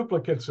were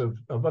duplicates of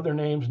other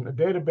names in the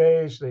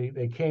database.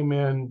 They came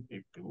in,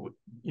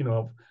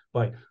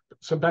 by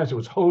sometimes it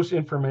was host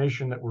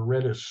information that were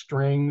read as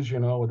strings,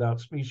 without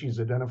species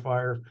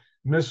identifiers,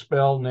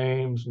 misspelled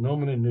names,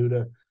 nomen and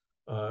nuda,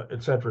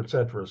 et cetera, et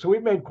cetera. So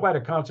we've made quite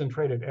a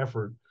concentrated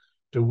effort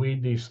to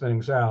weed these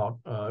things out.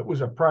 It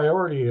was a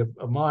priority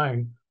of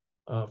mine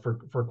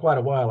for quite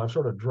a while. I've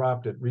sort of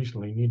dropped it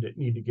recently.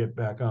 Need to get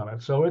back on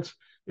it. So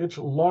it's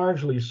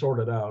largely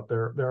sorted out.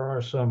 There are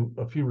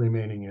a few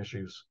remaining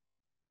issues.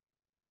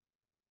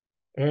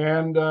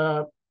 And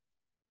so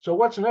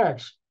what's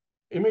next?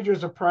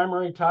 Images of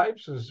primary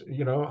types is,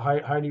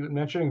 Heidi was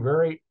mentioning,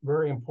 very,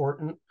 very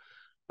important.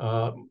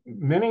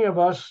 Many of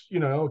us,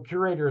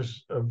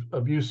 curators of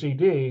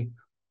UCD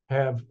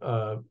have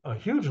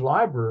huge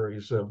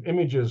libraries of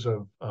images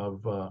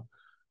of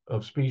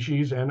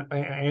species and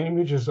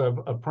images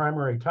of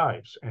primary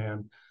types,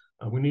 and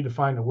we need to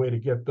find a way to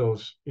get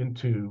those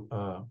into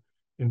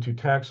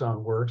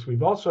TaxonWorks.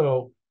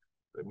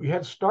 We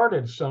had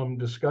started some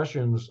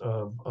discussions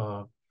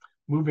of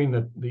moving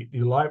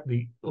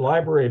the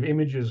library of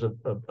images of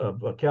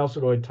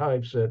chalcidoid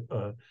types at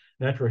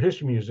Natural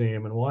History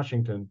Museum in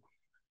Washington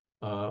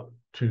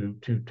to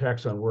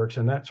TaxonWorks,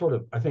 and that sort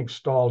of, I think,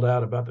 stalled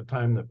out about the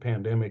time the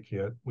pandemic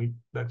hit.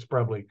 That's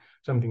probably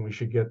something we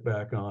should get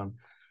back on.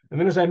 And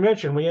then, as I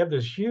mentioned, we have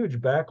this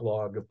huge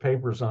backlog of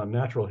papers on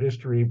natural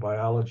history,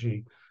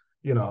 biology,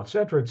 et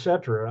cetera, et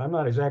cetera. I'm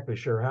not exactly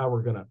sure how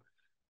we're going to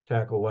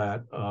tackle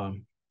that.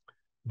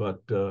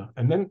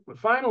 And then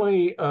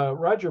finally,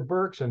 Roger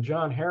Burks and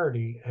John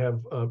Harity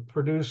have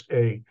produced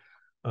a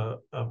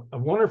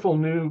wonderful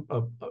new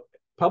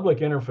public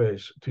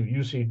interface to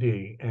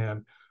UCD.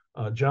 And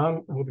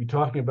John will be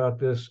talking about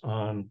this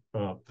on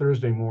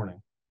Thursday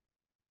morning.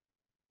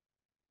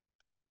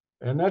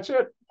 And that's it.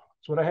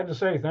 That's what I had to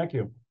say. Thank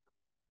you.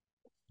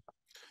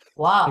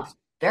 Wow,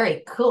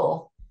 very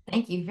cool.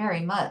 Thank you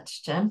very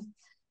much, Jim.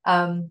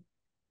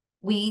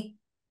 We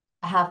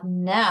have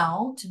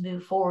now to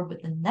move forward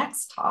with the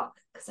next talk,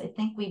 because I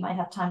think we might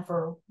have time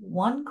for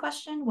one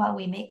question while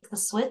we make the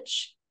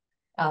switch.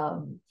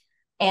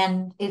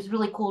 And it's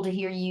really cool to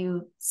hear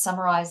you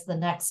summarize the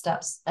next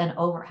steps and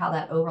how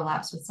that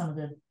overlaps with some of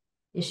the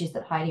issues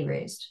that Heidi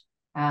raised.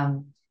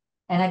 And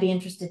I'd be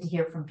interested to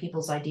hear from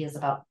people's ideas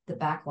about the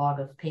backlog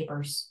of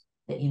papers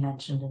that you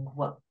mentioned and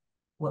what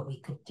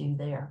we could do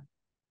there.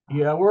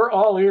 Yeah, we're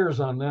all ears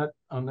on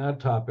that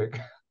topic.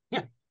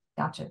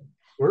 Gotcha.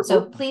 We're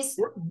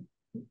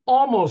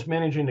almost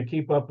managing to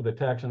keep up with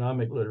the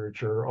taxonomic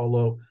literature,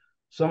 although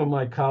some of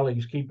my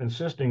colleagues keep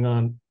insisting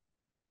on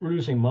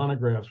producing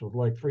monographs with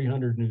like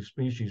 300 new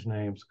species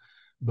names.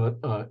 But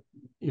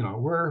you know,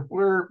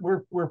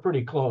 we're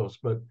pretty close.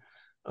 But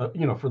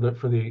you know, for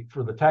the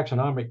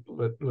taxonomic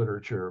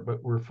literature,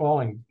 but we're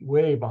falling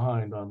way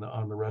behind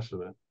on the rest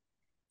of it.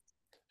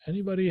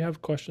 Anybody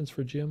have questions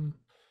for Jim?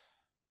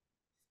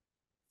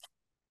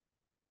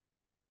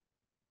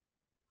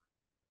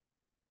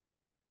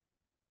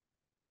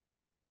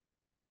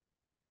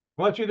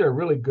 Well, it's either a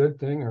really good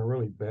thing or a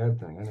really bad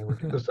thing. I never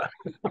can decide.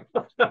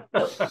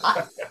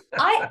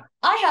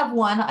 I have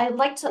one. I'd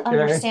like to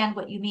understand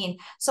what you mean.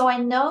 So I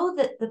know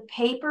that the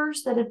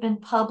papers that have been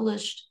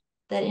published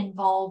that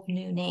involve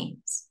new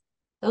names,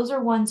 those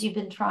are ones you've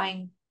been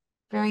trying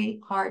very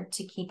hard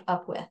to keep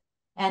up with,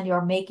 and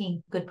you're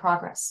making good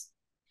progress.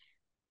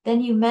 Then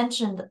you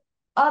mentioned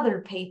other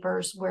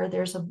papers where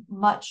there's a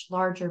much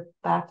larger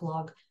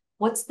backlog.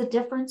 What's the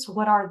difference?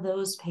 What are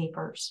those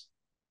papers?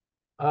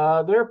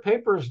 They're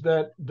papers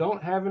that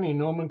don't have any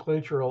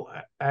nomenclatural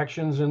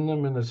actions in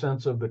them in the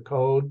sense of the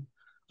code.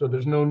 So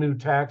there's no new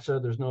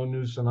taxa, there's no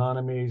new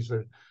synonymies.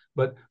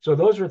 But so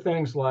those are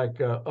things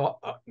like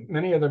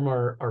many of them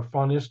are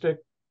phonistic,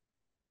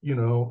 you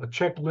know, a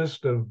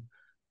checklist of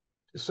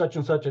such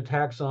and such a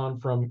taxon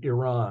from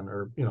Iran,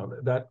 or you know,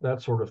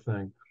 that sort of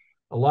thing.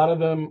 A lot of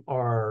them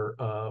are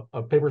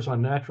papers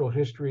on natural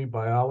history,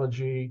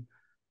 biology,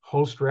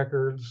 host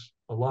records.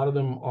 A lot of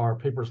them are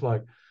papers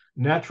like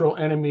natural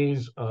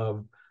enemies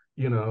of,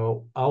 you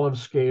know, olive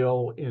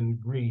scale in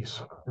Greece,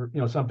 or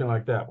you know, something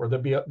like that, where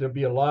there'd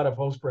be a lot of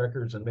host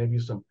records and maybe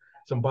some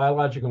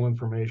biological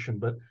information,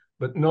 but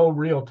no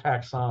real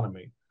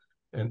taxonomy,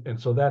 and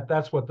so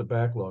that's what the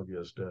backlog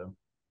is, Deb.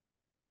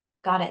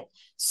 Got it.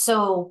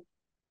 So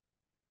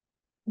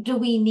do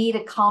we need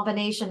a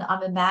combination,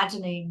 I'm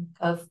imagining,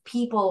 of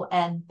people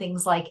and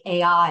things like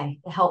AI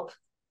to help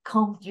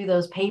comb through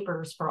those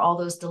papers for all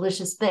those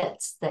delicious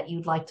bits that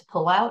you'd like to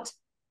pull out?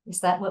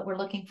 Is that what we're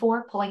looking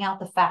for? Pulling out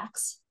the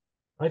facts?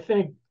 I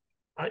think,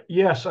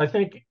 yes, I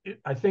think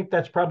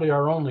that's probably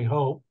our only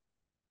hope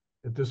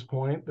at this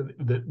point,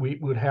 that we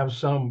would have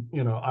some,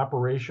 you know,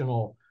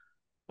 operational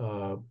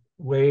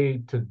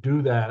way to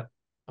do that,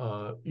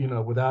 you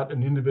know, without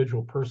an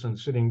individual person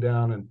sitting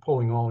down and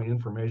pulling all the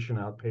information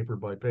out paper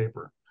by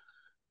paper.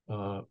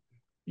 You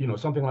know,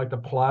 something like the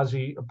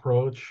Plazi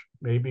approach,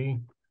 maybe,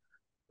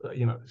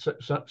 you know,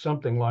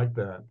 something like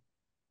that.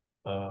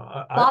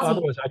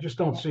 Otherwise, I just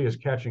don't see us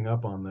catching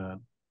up on that.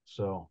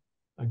 So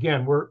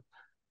again, we're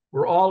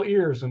all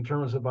ears in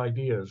terms of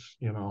ideas,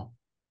 you know.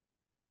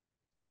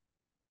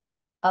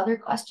 Other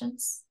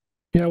questions?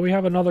 Yeah, we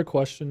have another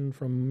question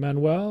from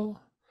Manuel,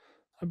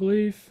 I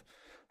believe.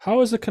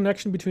 How is the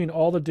connection between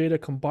all the data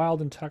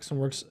compiled in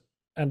TaxonWorks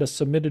and a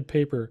submitted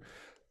paper?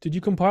 Did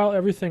you compile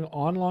everything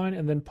online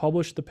and then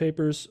publish the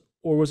papers,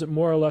 or was it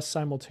more or less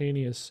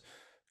simultaneous?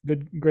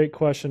 Great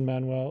question,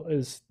 Manuel.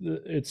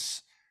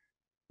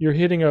 You're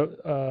hitting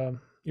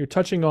you're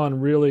touching on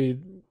really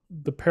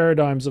the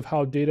paradigms of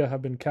how data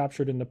have been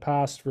captured in the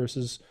past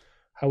versus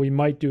how we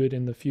might do it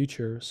in the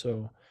future.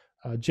 So,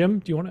 Jim,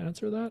 do you want to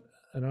answer that?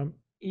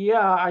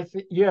 Yeah, I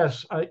think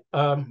yes.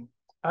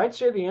 I'd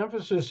say the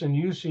emphasis in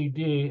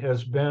UCD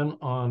has been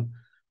on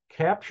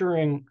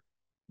capturing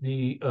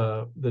the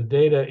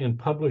data in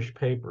published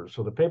papers.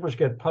 So the papers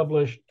get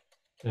published,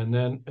 and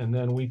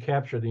then we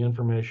capture the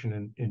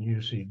information in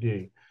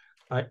UCD.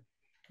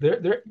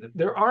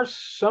 There are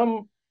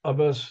some of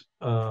us,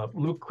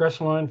 Luke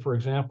Kresslein, for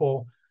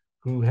example,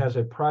 who has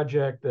a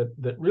project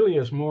that really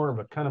is more of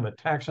a kind of a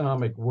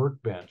taxonomic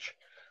workbench,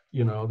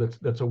 you know,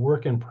 that's a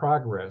work in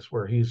progress,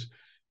 where he's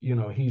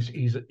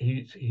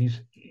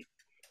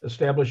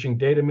establishing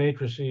data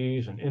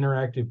matrices and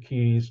interactive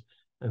keys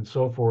and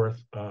so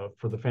forth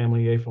for the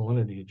family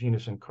Aphelinidae,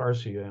 genus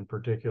Incarcia in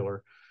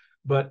particular.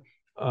 But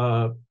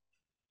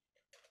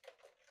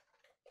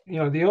you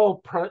know, the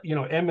old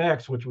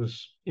MX, which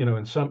was, you know,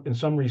 in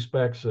some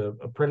respects a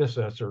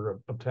predecessor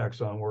of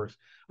TaxonWorks,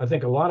 I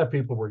think a lot of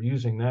people were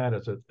using that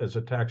as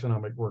a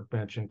taxonomic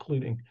workbench,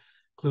 including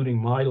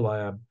my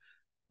lab.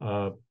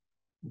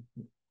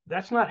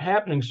 That's not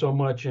happening so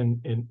much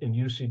in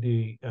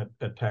UCD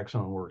at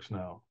TaxonWorks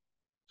now.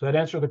 Does that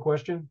answer the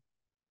question?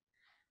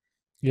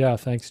 Yeah,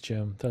 thanks,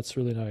 Jim. That's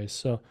really nice.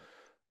 So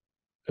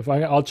if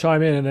I'll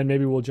chime in, and then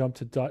maybe we'll jump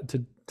to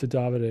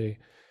Davide.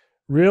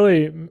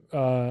 Really,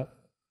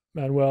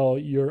 Manuel,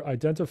 you're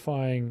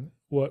identifying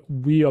what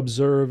we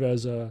observe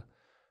as a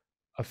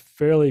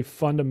fairly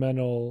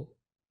fundamental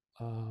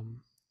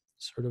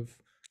sort of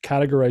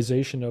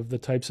categorization of the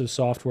types of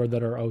software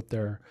that are out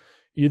there.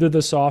 Either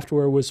the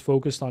software was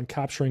focused on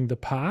capturing the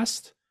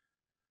past,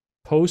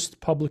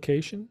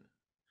 post-publication,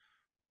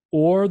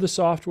 or the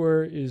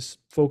software is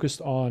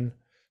focused on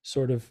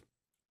sort of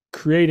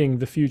creating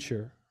the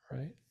future,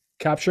 right?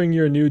 Capturing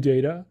your new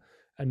data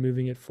and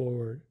moving it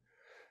forward.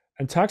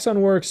 And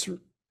TaxonWorks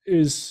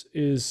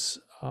is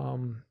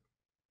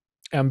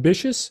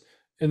ambitious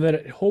in that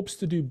it hopes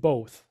to do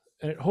both.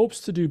 And it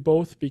hopes to do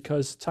both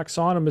because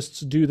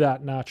taxonomists do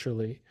that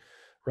naturally,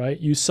 right?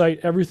 You cite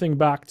everything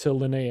back to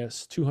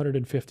Linnaeus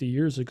 250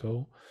 years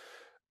ago,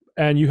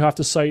 and you have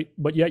to cite,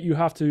 but yet you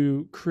have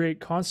to create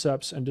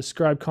concepts and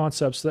describe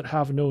concepts that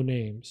have no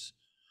names.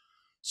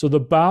 So the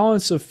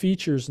balance of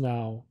features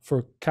now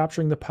for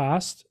capturing the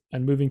past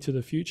and moving to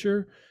the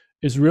future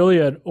is really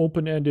an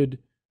open-ended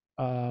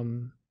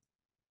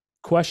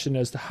question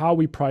as to how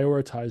we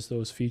prioritize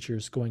those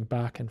features going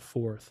back and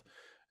forth.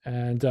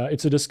 And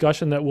it's a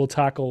discussion that we'll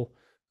tackle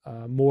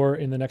more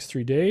in the next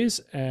 3 days.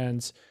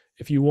 And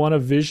if you want a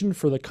vision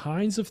for the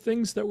kinds of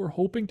things that we're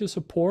hoping to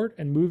support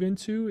and move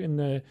into in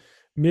the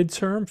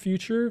midterm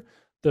future,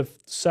 the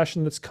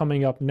session that's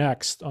coming up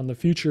next on the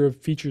future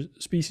of feature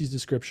species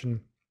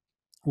description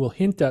will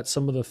hint at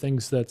some of the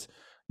things that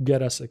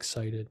get us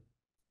excited.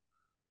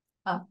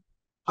 So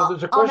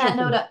there's a On question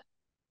that note,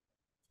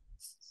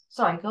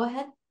 sorry, go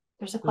ahead.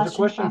 There's a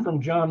question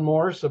from John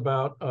Morse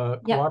about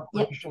Yep,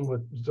 cooperation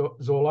with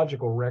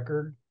zoological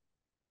record.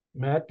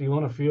 Matt, do you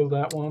want to field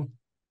that one?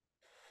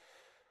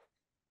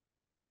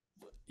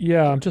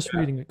 Yeah, I'm just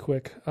reading it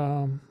quick. Hold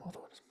on.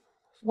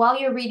 While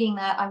you're reading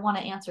that, I want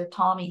to answer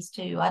Tommy's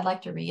too. I'd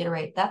like to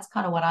reiterate, that's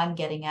kind of what I'm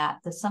getting at.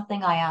 There's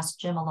something I asked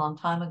Jim a long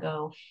time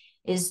ago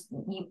is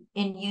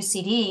in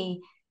UCD,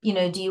 you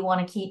know, do you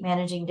want to keep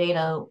managing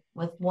data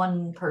with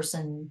one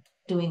person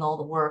doing all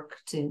the work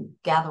to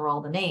gather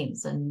all the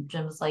names? And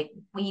Jim was like,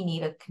 we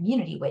need a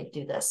community way to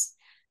do this.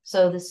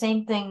 So the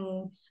same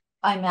thing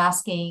I'm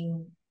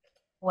asking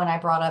when I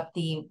brought up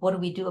what do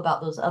we do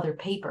about those other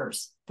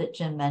papers that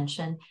Jim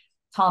mentioned?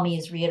 Tommy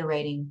is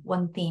reiterating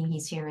one theme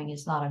he's hearing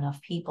is not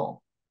enough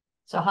people.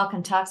 So how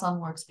can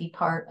TaxonWorks be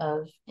part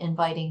of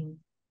inviting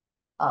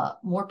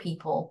more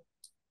people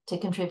to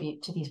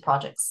contribute to these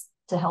projects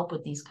to help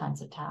with these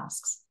kinds of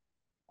tasks?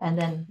 And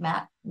then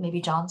Matt,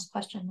 maybe John's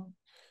question.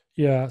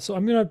 Yeah, so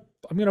I'm gonna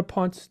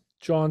punt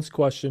John's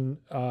question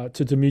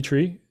to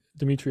Dimitri.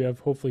 Dimitriev,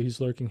 hopefully he's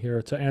lurking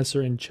here, to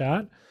answer in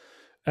chat.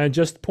 And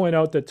just point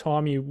out that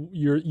Tommy,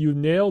 you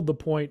nailed the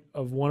point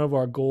of one of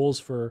our goals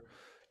for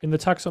in the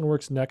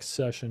TaxonWorks next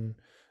session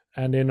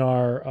and in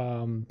our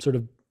sort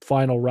of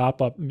final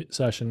wrap-up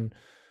session.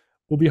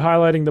 We'll be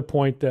highlighting the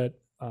point that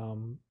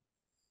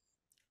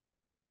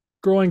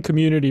growing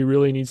community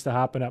really needs to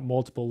happen at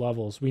multiple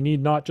levels. We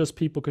need not just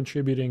people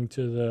contributing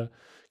to the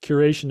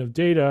curation of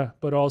data,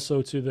 but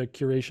also to the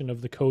curation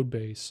of the code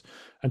base.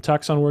 And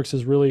TaxonWorks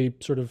has really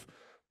sort of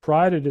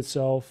prided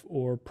itself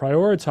or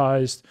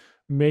prioritized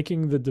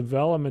making the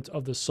development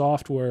of the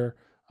software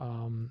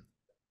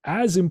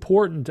as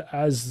important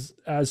as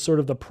sort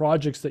of the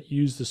projects that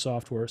use the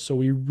software. So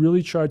we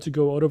really tried to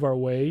go out of our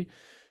way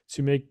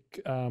to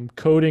make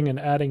coding and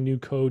adding new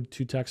code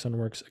to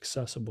TaxonWorks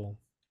accessible.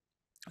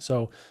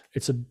 So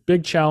it's a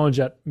big challenge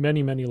at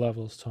many, many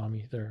levels,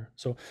 Tommy, there.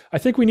 So I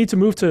think we need to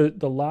move to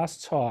the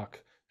last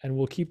talk, and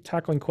we'll keep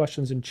tackling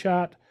questions in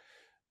chat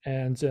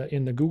and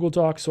in the Google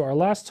Doc. So our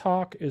last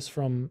talk is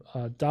from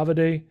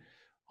Davide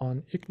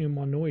on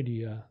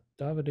Ichneumonidae.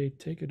 Davide,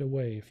 take it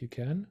away if you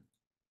can.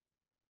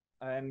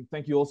 And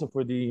thank you also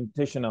for the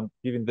invitation of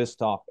giving this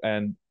talk.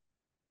 And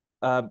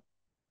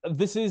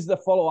this is the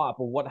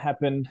follow-up of what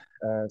happened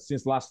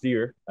since last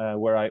year,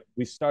 where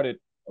we started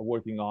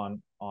working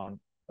on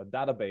a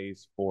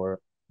database for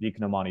the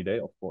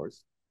Ichneumonidae, of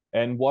course,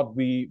 and what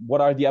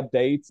are the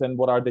updates and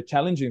what are the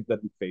challenges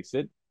that we face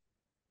it,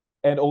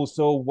 and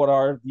also what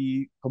are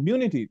the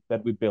community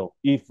that we built,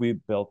 if we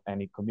built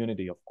any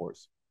community, of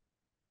course.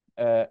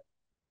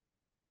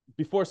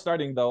 Before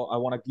starting, though, I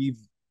want to give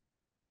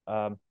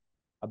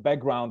a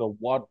background of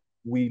what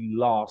we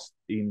lost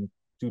in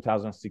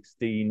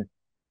 2016-15.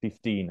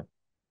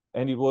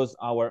 And it was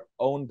our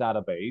own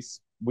database,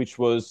 which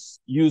was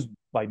used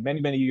by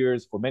many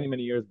years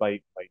by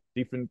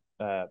different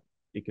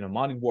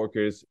Ichneumonidae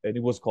workers, and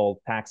it was called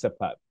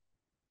Taxapad.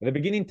 In the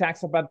beginning,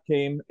 Taxapad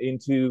came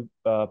into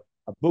a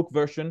book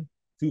version,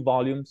 2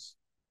 volumes,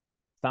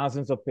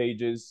 thousands of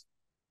pages.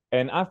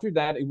 And after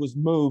that, it was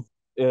moved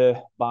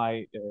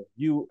by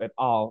you et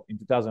al. In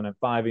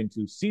 2005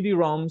 into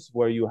CD-ROMs,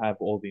 where you have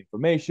all the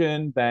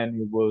information.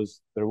 Then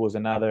there was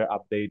another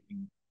update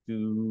in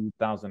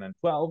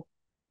 2012.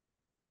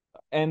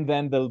 And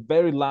then the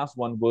very last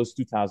one was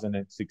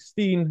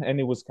 2016, and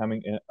it was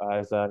coming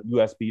as a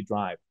USB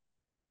drive.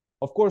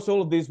 Of course,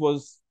 all of this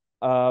was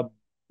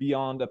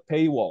beyond a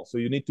paywall. So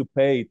you need to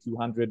pay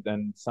 $200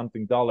 and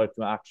something to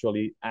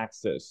actually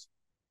access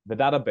the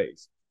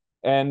database.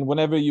 And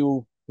whenever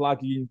you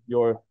plug in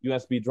your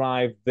USB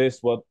drive, this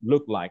what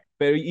looked like.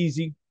 Very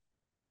easy.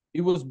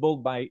 It was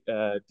built by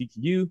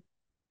DKU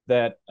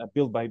that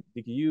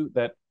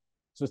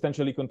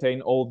substantially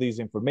contain all this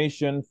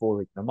information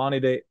for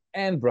Ichneumonidae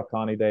and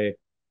Braconidae,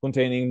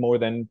 containing more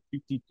than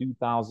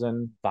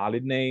 52,000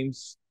 valid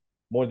names,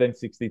 more than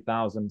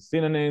 60,000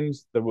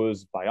 synonyms. There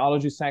was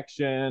biology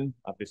section,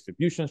 a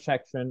distribution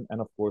section,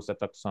 and of course a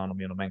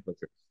taxonomy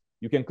nomenclature.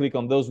 You can click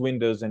on those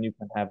windows and you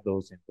can have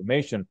those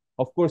information.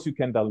 Of course, you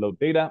can download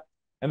data,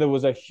 and there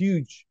was a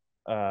huge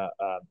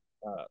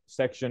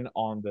section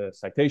on the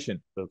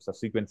citation, so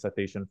subsequent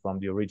citation from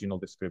the original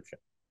description.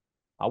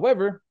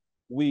 However,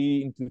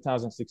 in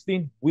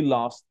 2016, we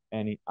lost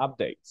any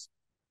updates.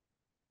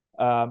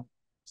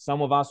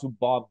 Some of us who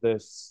bought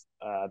this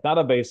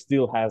database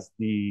still has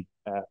the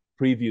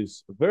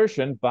previous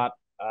version, but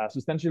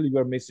substantially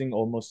we're missing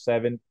almost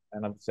 7,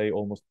 and I would say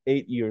almost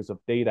 8 years of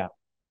data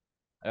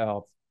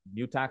of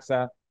new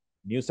taxa,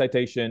 new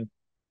citation,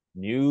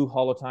 new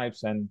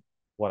holotypes, and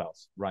what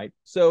else, right?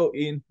 So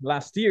in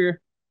last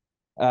year,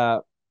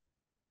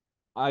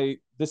 I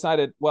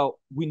decided, well,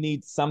 we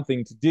need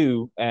something to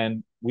do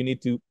and we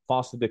need to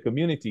foster the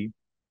community.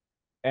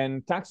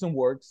 And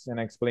TaxonWorks, and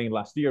I explained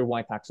last year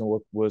why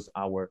TaxonWorks was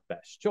our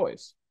best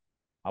choice.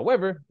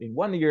 However, in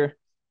 1 year,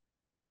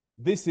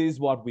 this is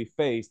what we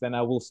faced, and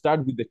I will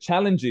start with the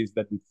challenges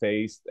that we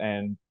faced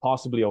and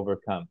possibly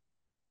overcome.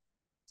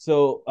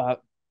 So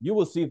you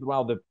will see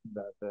throughout the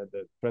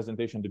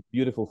presentation the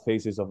beautiful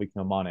faces of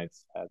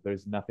ichneumonids.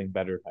 There's nothing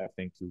better, I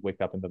think, to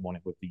wake up in the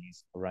morning with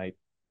these, right?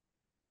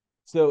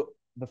 So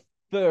the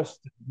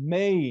first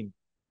main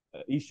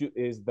issue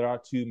is there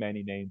are too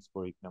many names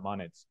for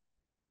ichneumonids.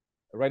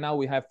 Right now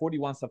we have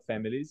 41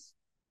 subfamilies.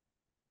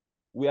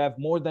 We have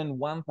more than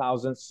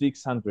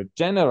 1,600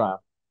 genera,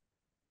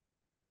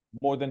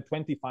 more than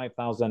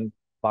 25,000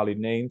 valid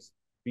names,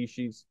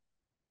 species,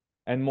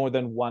 and more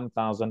than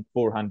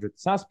 1,400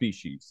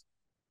 subspecies.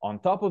 On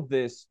top of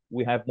this,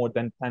 we have more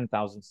than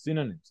 10,000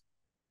 synonyms.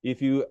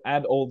 If you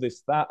add all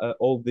these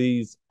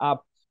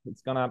up,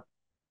 it's gonna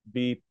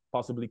be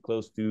possibly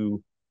close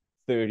to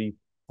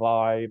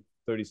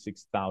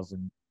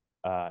 36,000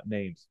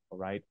 names, all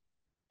right?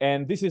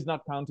 And this is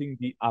not counting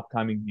the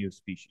upcoming new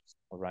species,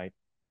 all right?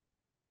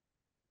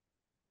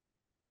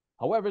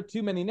 However,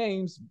 too many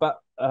names,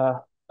 but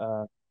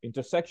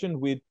intersection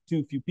with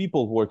too few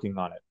people working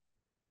on it.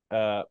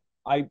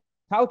 I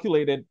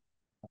calculated,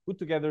 put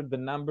together the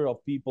number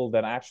of people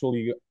that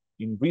actually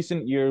in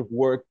recent years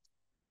worked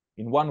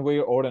in one way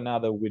or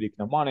another with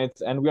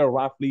ichneumonids, and we are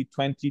roughly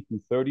 20 to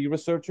 30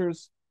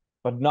 researchers,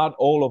 but not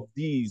all of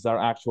these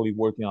are actually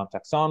working on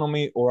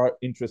taxonomy or are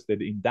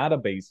interested in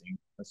databasing.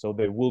 So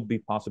they will be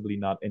possibly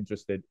not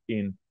interested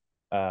in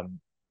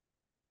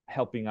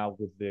helping out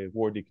with the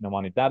World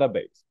Ichneumonids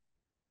database.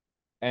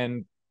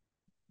 And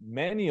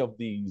many of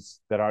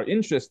these that are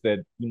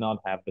interested do not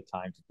have the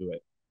time to do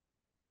it,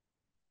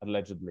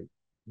 allegedly.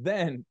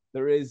 Then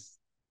there is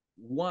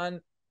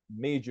one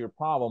major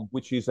problem,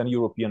 which is an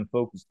European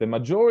focus. The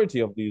majority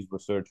of these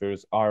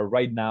researchers are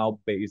right now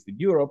based in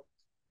Europe.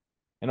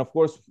 And of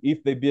course,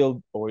 if they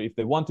build or if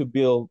they want to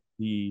build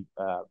the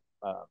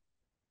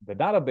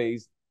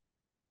database,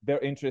 their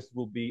interest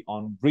will be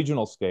on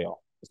regional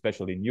scale,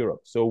 especially in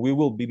Europe. So we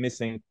will be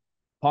missing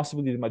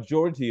possibly the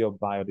majority of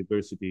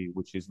biodiversity,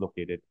 which is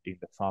located in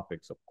the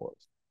tropics, of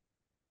course.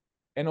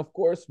 And of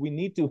course, we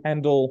need to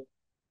handle,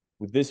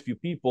 with this few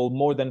people,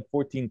 more than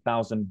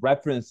 14,000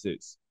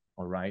 references,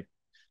 all right?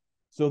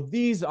 So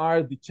these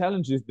are the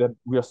challenges that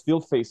we are still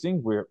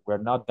facing. We're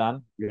not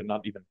done. We are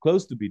not even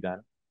close to be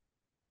done.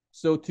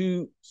 So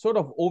to sort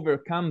of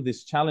overcome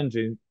this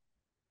challenging,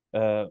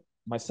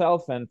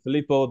 myself and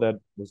Filippo, that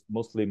was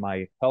mostly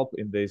my help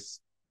in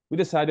this, we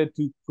decided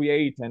to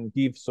create and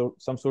give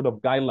some sort of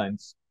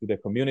guidelines to the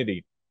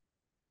community.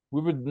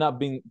 We were not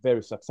being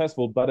very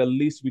successful, but at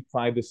least we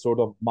tried this sort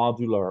of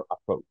modular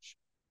approach,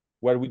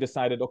 where we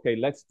decided, okay,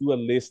 let's do at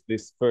least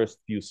these first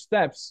few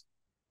steps,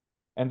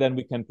 and then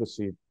we can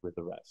proceed with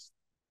the rest.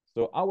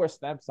 So our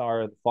steps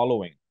are the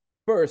following.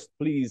 First,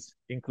 please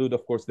include,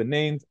 of course, the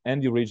name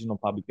and the original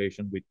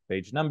publication with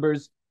page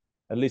numbers.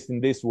 At least in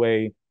this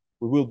way,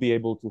 we will be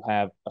able to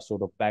have a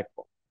sort of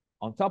backbone.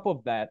 On top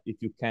of that,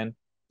 if you can,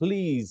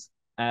 please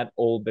add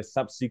all the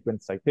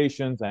subsequent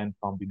citations and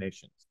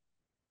combinations.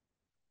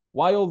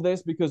 Why all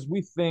this? Because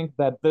we think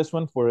that this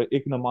one for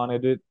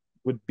ichneumonids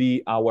would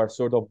be our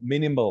sort of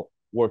minimal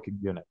working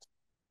unit,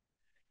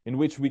 in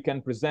which we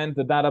can present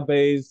the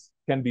database,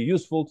 can be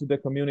useful to the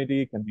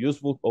community, can be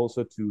useful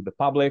also to the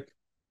public,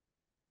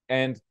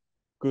 and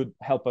could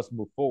help us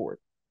move forward.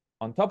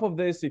 On top of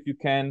this, if you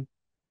can,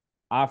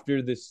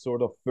 after this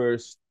sort of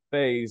first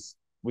phase,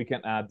 we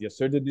can add the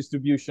asserted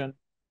distribution,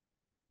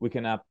 we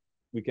can add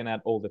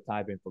all the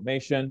type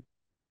information,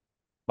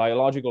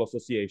 biological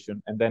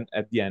association, and then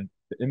at the end,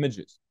 the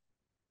images.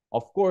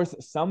 Of course,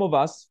 some of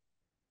us,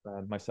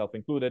 myself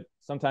included,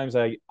 sometimes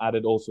I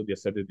added also the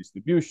asserted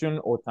distribution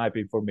or type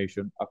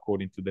information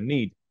according to the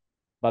need.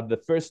 But the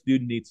first two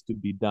needs to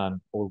be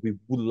done, or we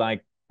would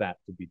like that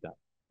to be done,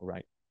 all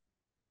right?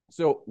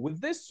 So with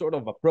this sort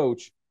of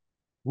approach,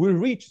 we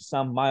reach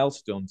some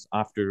milestones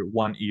after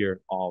 1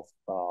 year of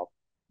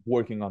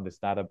working on this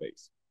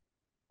database.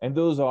 And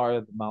those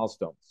are the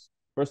milestones.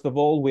 First of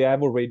all, we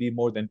have already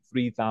more than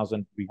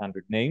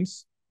 3,300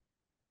 names.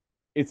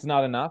 It's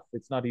not enough.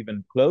 It's not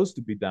even close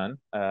to be done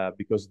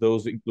because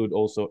those include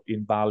also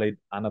invalid,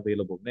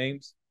 unavailable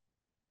names.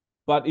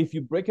 But if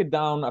you break it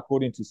down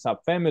according to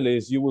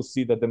subfamilies, you will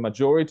see that the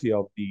majority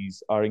of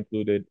these are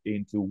included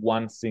into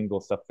one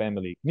single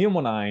subfamily,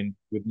 Pneumonine,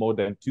 with more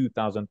than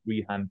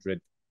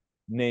 2,300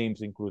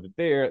 names included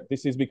there.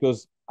 This is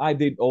because I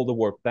did all the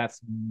work.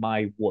 That's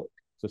my work,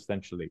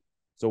 substantially.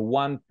 So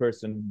one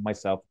person,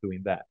 myself,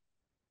 doing that.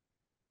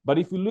 But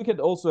if we look at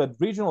also at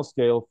regional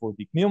scale for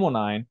the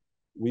Pneumonine,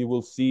 we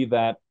will see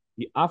that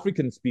the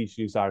African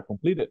species are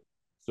completed.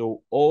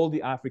 So all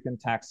the African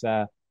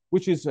taxa,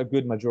 which is a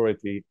good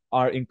majority,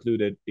 are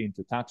included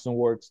into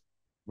TaxonWorks.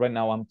 Right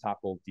now, I'm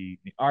tackling the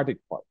Arctic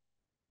part.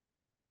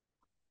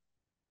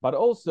 But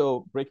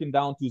also breaking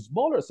down to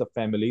smaller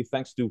subfamily,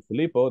 thanks to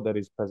Filippo that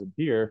is present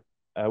here,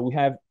 we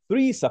have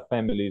 3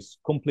 subfamilies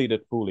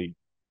completed fully,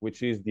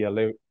 which is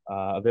the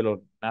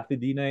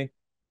Avelornathidae,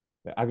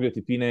 the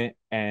Agriotipine,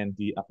 and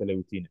the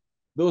Apeleutine.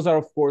 Those are,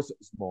 of course,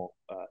 small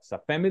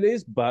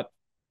subfamilies, but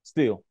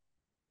still,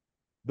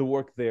 the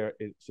work there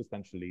is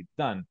substantially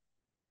done.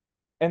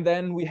 And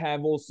then we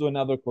have also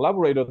another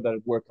collaborator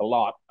that worked a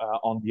lot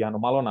on the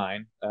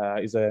Anomalonine,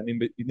 is an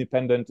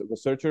independent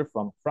researcher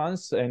from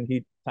France, and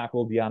he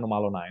tackled the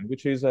Anomalonine,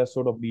 which is a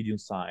sort of medium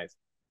size.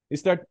 He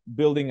started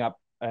building up,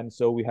 and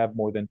so we have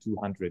more than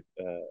 200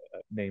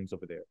 names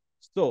over there.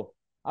 So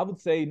I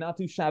would say not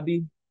too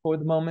shabby for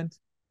the moment.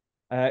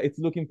 It's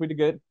looking pretty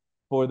good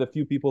for the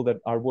few people that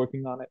are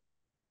working on it.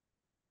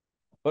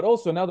 But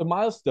also another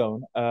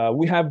milestone,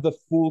 we have the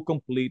full,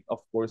 complete, of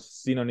course,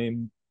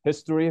 synonym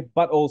history,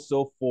 but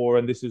also for,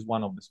 and this is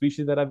one of the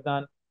species that I've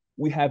done,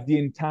 we have the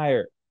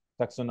entire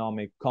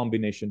taxonomic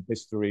combination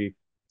history,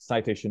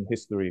 citation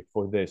history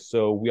for this.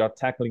 So we are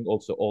tackling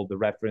also all the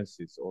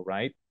references, all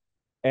right?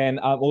 And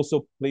I'm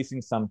also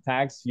placing some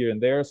tags here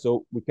and there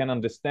so we can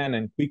understand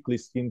and quickly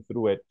skim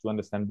through it to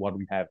understand what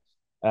we have.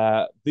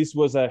 This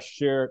was a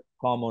shared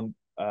common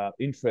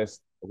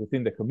interest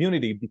within the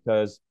community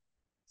because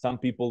some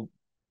people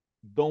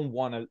don't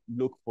want to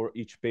look for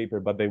each paper,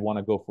 but they want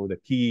to go for the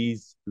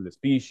keys to the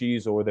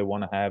species, or they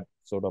want to have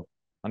sort of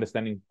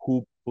understanding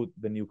who put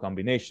the new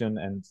combination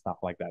and stuff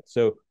like that.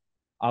 So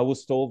I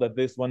was told that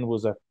this one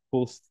was a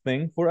cool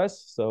thing for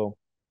us. So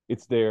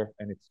it's there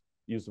and it's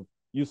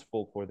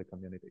useful for the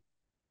community.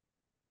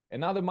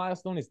 Another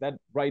milestone is that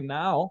right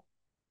now,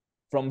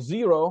 from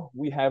 0,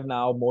 we have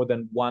now more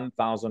than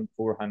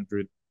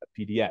 1,400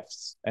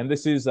 PDFs. And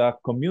this is a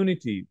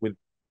community with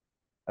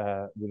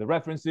the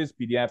references,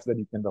 PDFs that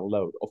you can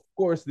download. Of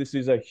course, this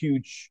is a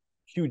huge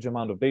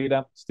amount of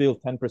data, still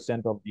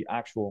 10% of the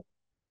actual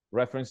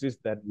references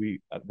that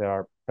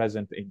are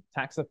present in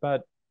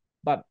Taxafed.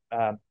 But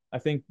I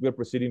think we're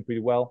proceeding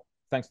pretty well,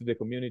 thanks to the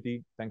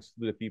community, thanks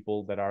to the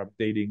people that are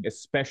updating,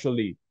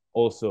 especially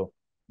also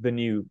the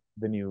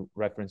new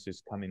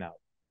references coming out.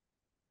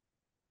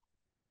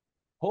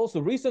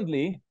 Also,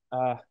 recently,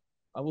 I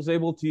was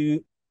able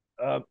to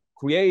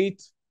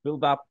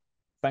build up,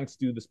 thanks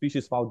to the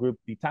species file group,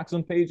 the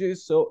taxon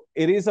pages. So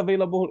it is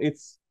available.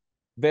 It's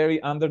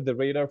very under the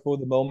radar for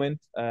the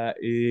moment.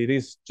 It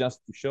is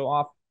just to show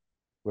off.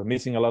 We're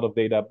missing a lot of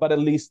data, but at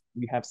least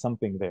we have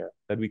something there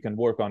that we can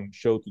work on,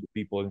 show to the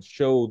people, and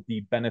show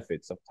the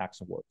benefits of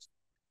TaxonWorks.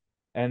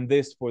 And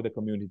this, for the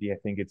community, I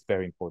think it's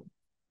very important.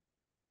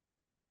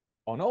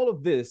 On all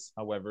of this,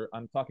 however,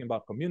 I'm talking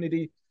about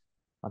community.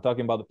 I'm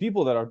talking about the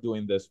people that are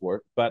doing this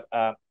work, but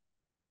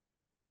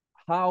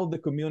how the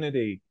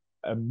community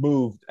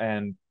moved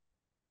and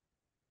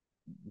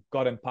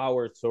got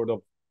empowered, sort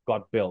of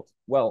got built.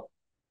 Well,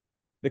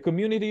 the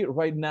community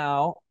right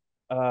now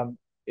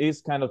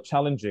is kind of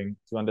challenging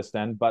to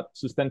understand, but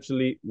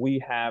substantially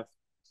we have,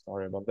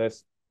 sorry about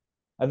this.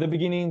 At the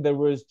beginning, there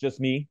was just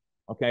me,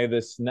 okay,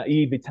 this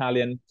naive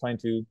Italian trying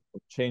to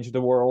change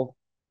the world.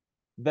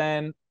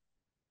 Then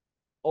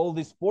all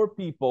these 4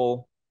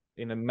 people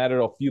in a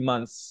matter of few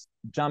months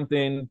jumped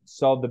in,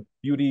 saw the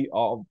beauty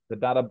of the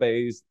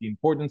database, the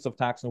importance of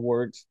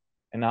TaxonWorks,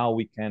 and now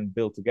we can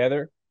build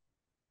together.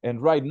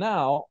 And right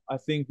now, I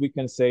think we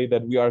can say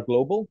that we are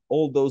global.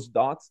 All those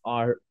dots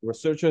are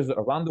researchers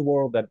around the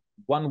world that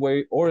one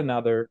way or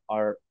another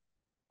are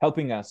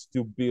helping us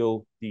to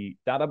build the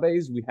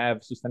database. We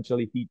have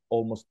substantially hit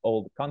almost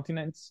all the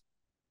continents,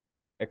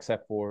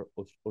 except for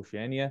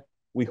Oceania.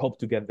 We hope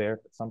to get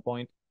there at some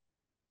point.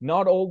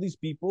 Not all these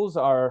peoples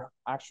are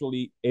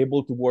actually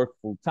able to work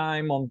full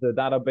time on the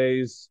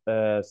database.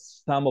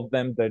 Some of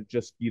them that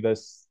just give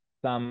us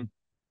some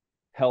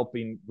help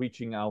in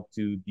reaching out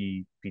to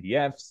the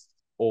PDFs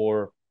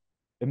or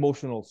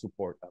emotional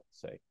support, I would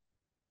say.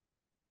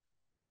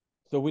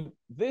 So with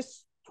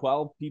this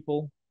 12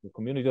 people, the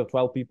community of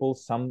 12 people,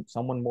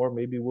 someone more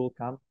maybe will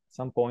come at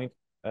some point,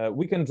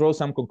 we can draw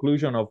some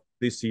conclusion of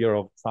this year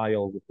of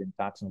trial within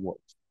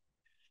TaxonWorks.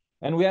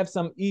 And we have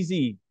some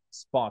easy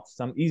spots,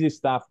 some easy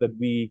stuff that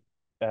we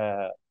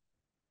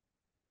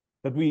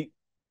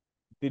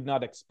did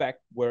not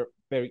expect were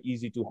very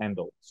easy to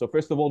handle. So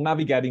first of all,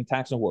 navigating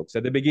TaxonWorks.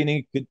 At the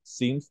beginning, it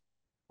seems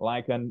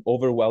like an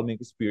overwhelming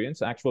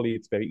experience. Actually,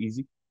 it's very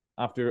easy.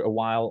 After a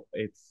while,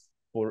 it's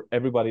for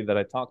everybody that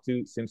I talk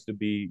to, seems to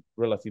be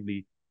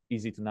relatively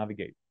easy to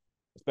navigate.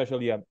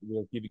 Especially,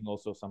 we're giving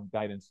also some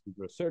guidance to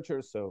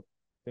researchers, so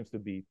seems to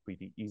be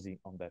pretty easy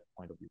on that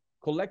point of view.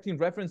 Collecting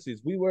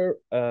references, we were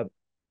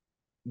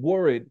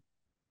worried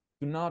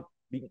to not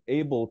being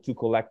able to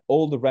collect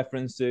all the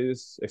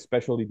references,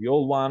 especially the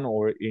old one,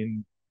 or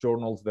in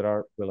journals that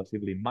are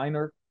relatively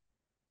minor.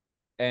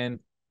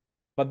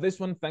 But this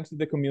one, thanks to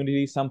the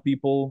community, some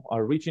people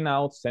are reaching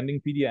out, sending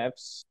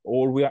PDFs,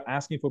 or we are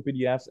asking for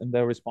PDFs, and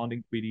they're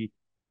responding pretty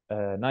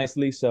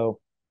nicely. So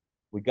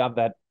we got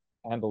that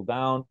handled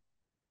down.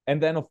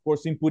 And then, of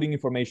course, inputting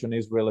information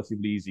is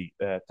relatively easy.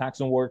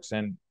 TaxonWorks,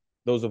 and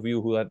those of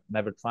you who have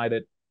never tried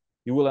it,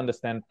 you will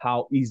understand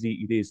how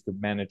easy it is to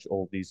manage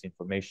all these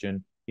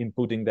information,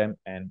 inputting them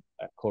and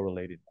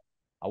correlating them.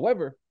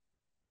 However,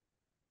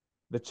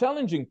 the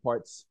challenging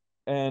parts,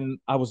 and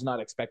I was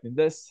not expecting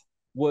this,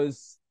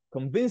 was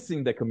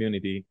convincing the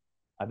community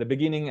at the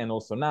beginning and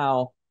also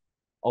now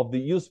of the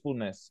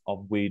usefulness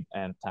of WID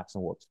and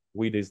TaxonWorks.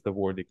 WID is the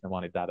World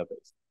Economic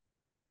Database.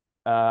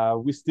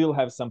 We still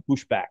have some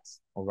pushbacks,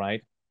 all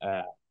right?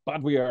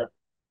 But we are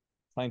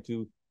trying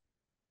to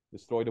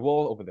destroy the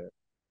wall over there.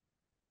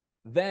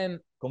 Then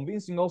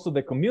convincing also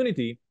the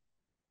community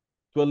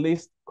to at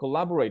least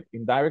collaborate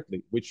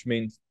indirectly, which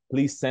means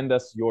please send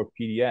us your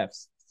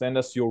PDFs, send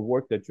us your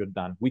work that you've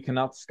done. We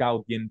cannot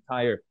scout the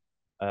entire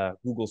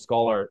Google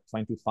Scholar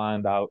trying to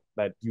find out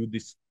that you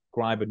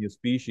describe a new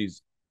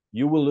species.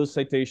 You will lose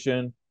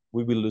citation,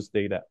 we will lose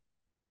data.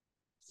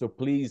 So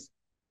please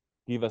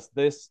give us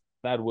this.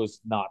 That was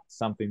not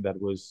something that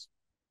was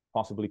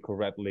possibly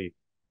correctly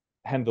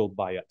handled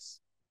by us.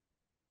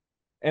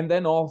 And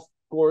then, of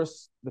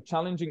course, the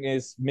challenging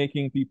is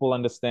making people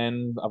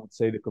understand, I would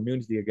say the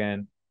community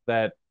again,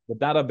 that the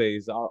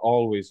database are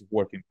always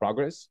work in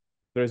progress.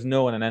 There is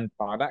no an end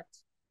product.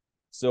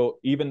 So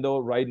even though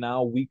right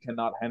now we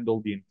cannot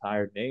handle the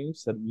entire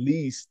names, at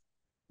least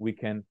we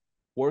can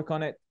work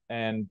on it.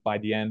 And by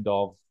the end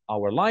of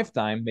our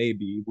lifetime,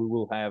 maybe we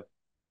will have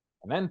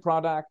an end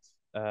product.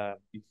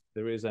 If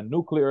there is a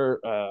nuclear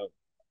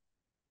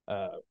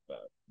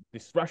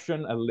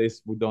destruction, at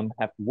least we don't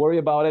have to worry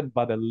about it,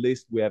 but at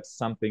least we have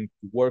something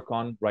to work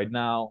on right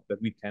now that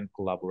we can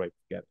collaborate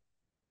together.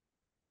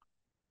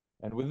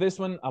 And with this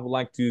one, I would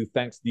like to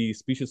thank the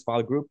Species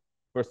File Group,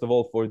 first of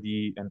all, for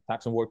the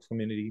TaxonWorks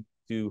community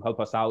to help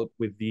us out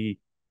with the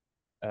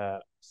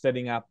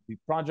setting up the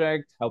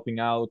project, helping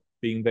out,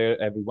 being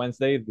there every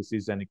Wednesday. This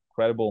is an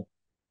incredible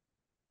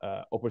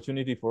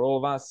opportunity for all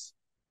of us.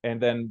 And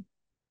then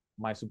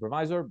my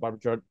supervisor,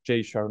 Barbara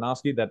J.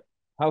 Sharonowski, that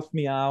helped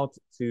me out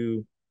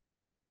to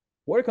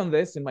work on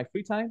this in my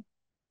free time.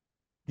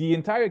 The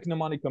entire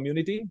Economic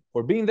community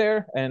for being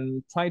there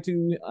and try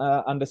to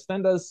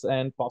understand us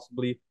and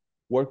possibly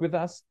work with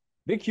us.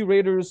 The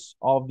curators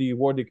of the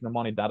World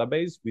Economic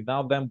Database,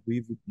 without them,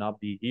 we would not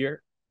be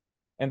here.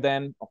 And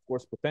then, of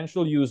course,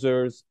 potential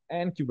users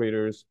and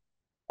curators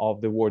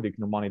of the World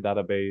Economic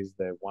Database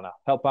that want to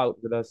help out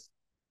with us.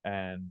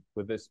 And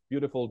with this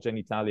beautiful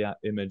genitalia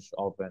image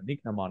of an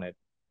ichneumon,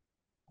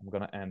 I'm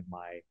going to end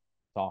my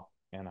talk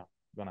and I'm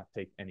going to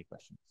take any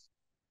questions.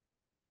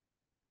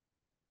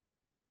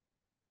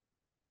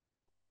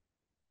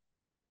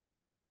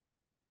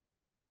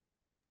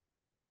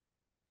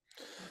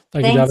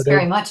 Thanks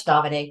very much,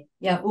 Davide.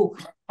 Yeah, ooh,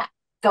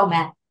 go,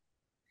 Matt.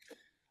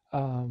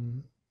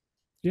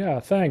 Yeah,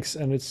 thanks.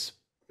 And it's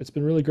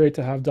been really great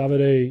to have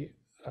Davide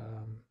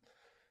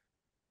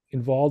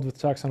involved with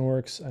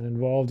TaxonWorks and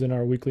involved in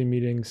our weekly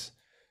meetings.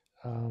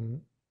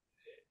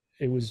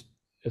 It was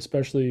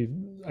especially,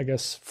 I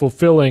guess,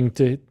 fulfilling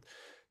to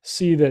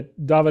see that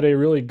Davide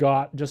really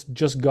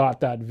just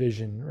got that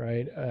vision,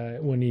 right?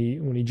 When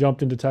he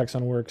jumped into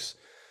TaxonWorks,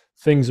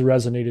 things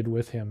resonated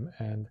with him,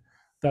 and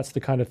that's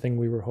the kind of thing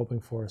we were hoping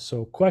for.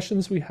 So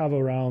questions, we have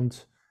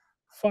around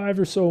 5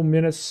 or so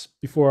minutes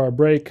before our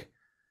break.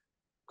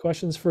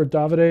 Questions for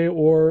Davide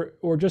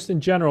or just in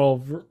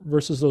general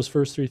versus those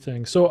first three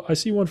things. So I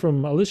see one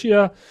from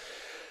Alicia.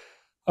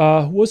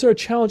 Was there a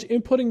challenge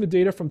inputting the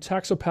data from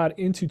Taxopad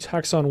into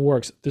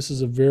TaxonWorks? This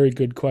is a very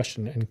good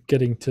question and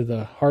getting to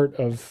the heart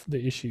of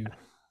the issue.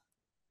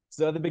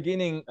 So at the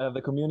beginning of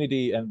the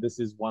community, and this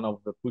is one of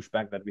the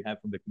pushback that we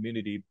had from the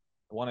community,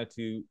 I wanted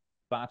to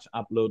batch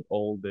upload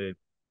all the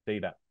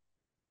data,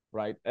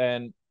 right?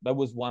 And that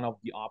was one of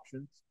the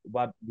options,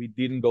 but we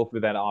didn't go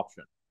through that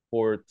option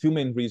for two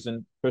main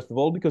reasons. First of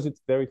all, because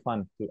it's very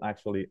fun to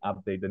actually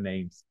update the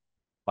names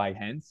by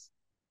hands.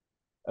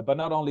 But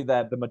not only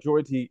that, the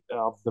majority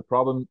of the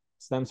problem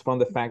stems from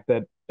the fact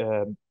that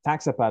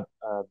Taxopad,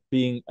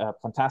 being a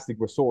fantastic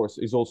resource,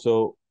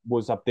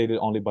 was updated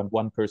only by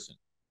one person.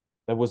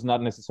 That was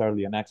not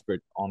necessarily an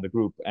expert on the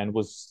group and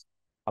was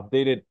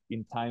updated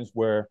in times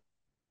where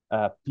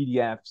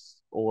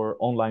PDFs or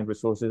online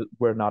resources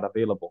were not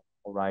available,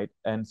 all right?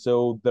 And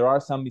so there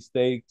are some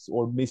mistakes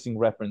or missing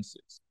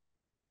references.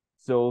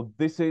 So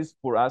this is,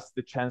 for us,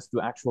 the chance to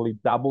actually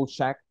double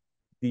check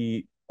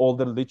the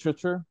older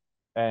literature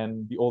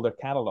and the older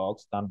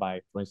catalogs done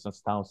by, for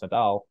instance, Towns et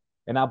al.,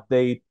 and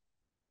update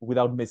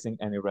without missing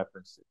any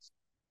references.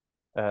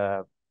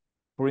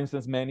 For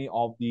instance, many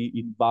of the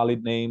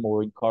invalid name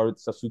or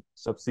incorrect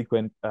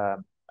subsequent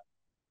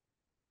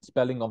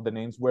spelling of the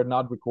names were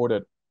not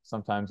recorded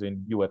sometimes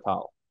in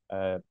UFL.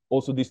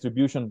 Also,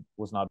 distribution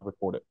was not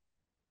recorded.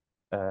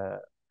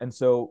 And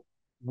so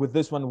with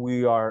this one,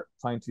 we are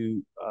trying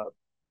to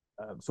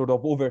sort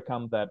of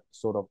overcome that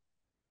sort of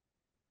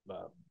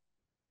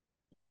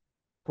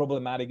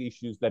problematic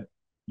issues that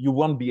you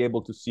won't be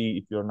able to see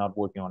if you're not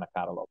working on a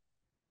catalog.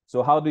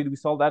 So how did we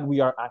solve that? We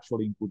are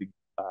actually including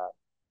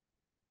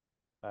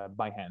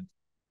by hand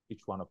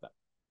each one of them.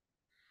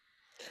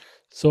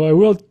 So I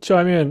will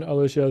chime in,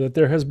 Alicia, that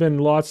there has been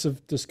lots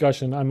of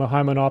discussion. I'm a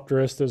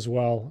hymenopterist as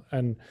well,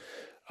 and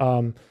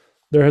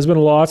there has been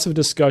lots of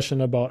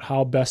discussion about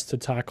how best to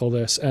tackle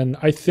this. And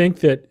I think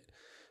that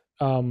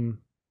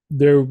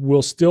there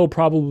will still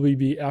probably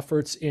be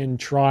efforts in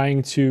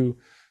trying to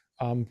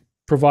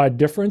provide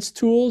difference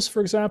tools,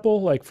 for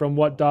example, like from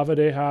what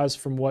Davide has,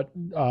 from what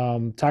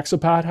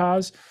Taxopat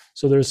has.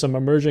 So there's some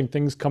emerging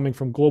things coming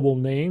from global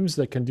names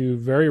that can do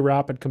very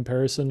rapid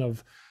comparison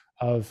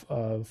of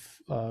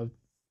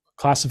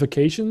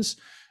classifications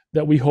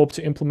that we hope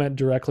to implement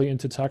directly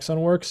into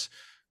TaxonWorks.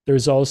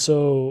 There's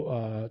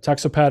also,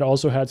 Taxopat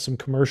also had some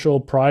commercial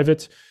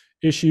private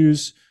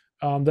issues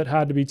that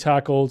had to be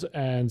tackled,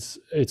 and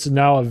it's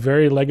now a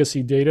very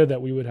legacy data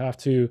that we would have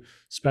to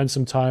spend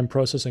some time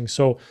processing.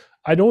 So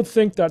I don't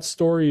think that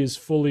story is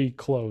fully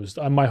closed.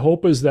 My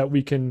hope is that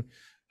we can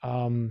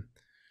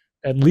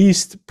at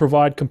least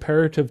provide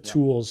comparative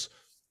tools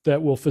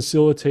that will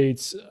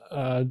facilitate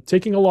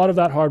taking a lot of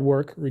that hard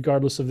work,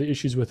 regardless of the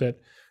issues with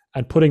it,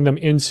 and putting them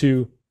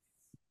into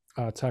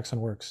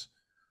TaxonWorks.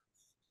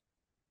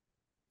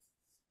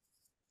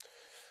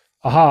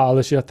 Aha,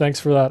 Alicia, thanks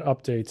for that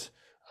update.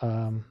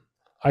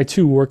 I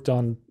too worked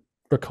on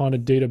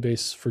Braconid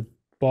database for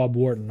Bob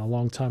Wharton a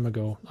long time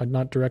ago.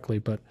 Not directly,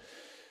 but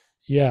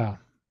yeah.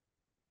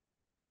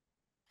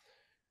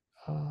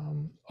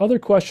 Other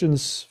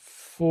questions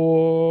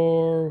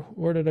for,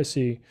 where did I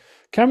see?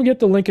 Can we get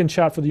the link in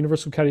chat for the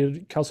Universal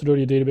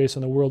Chalcedonia database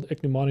and the World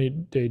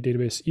Ichneumonidae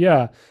database?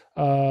 Yeah.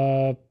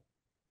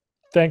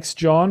 Thanks,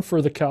 John,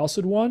 for the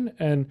Chalcid one.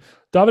 And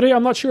Davide,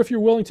 I'm not sure if you're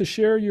willing to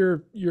share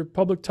your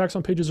public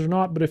taxon pages or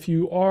not, but if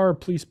you are,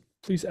 please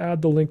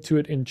add the link to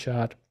it in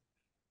chat.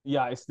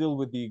 Yeah, it's still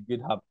with the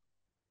GitHub.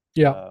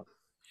 Yeah,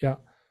 yeah.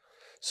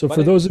 So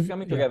for those of you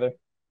coming together.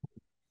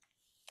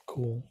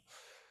 Cool.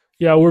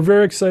 Yeah, we're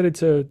very excited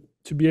to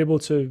be able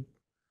to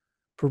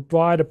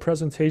provide a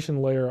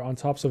presentation layer on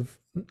top of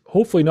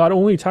hopefully not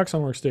only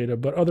TaxonWorks data,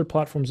 but other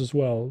platforms as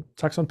well.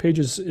 Taxon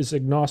Pages is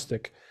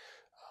agnostic.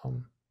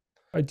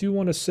 I do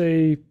want to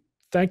say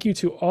thank you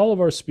to all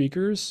of our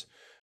speakers.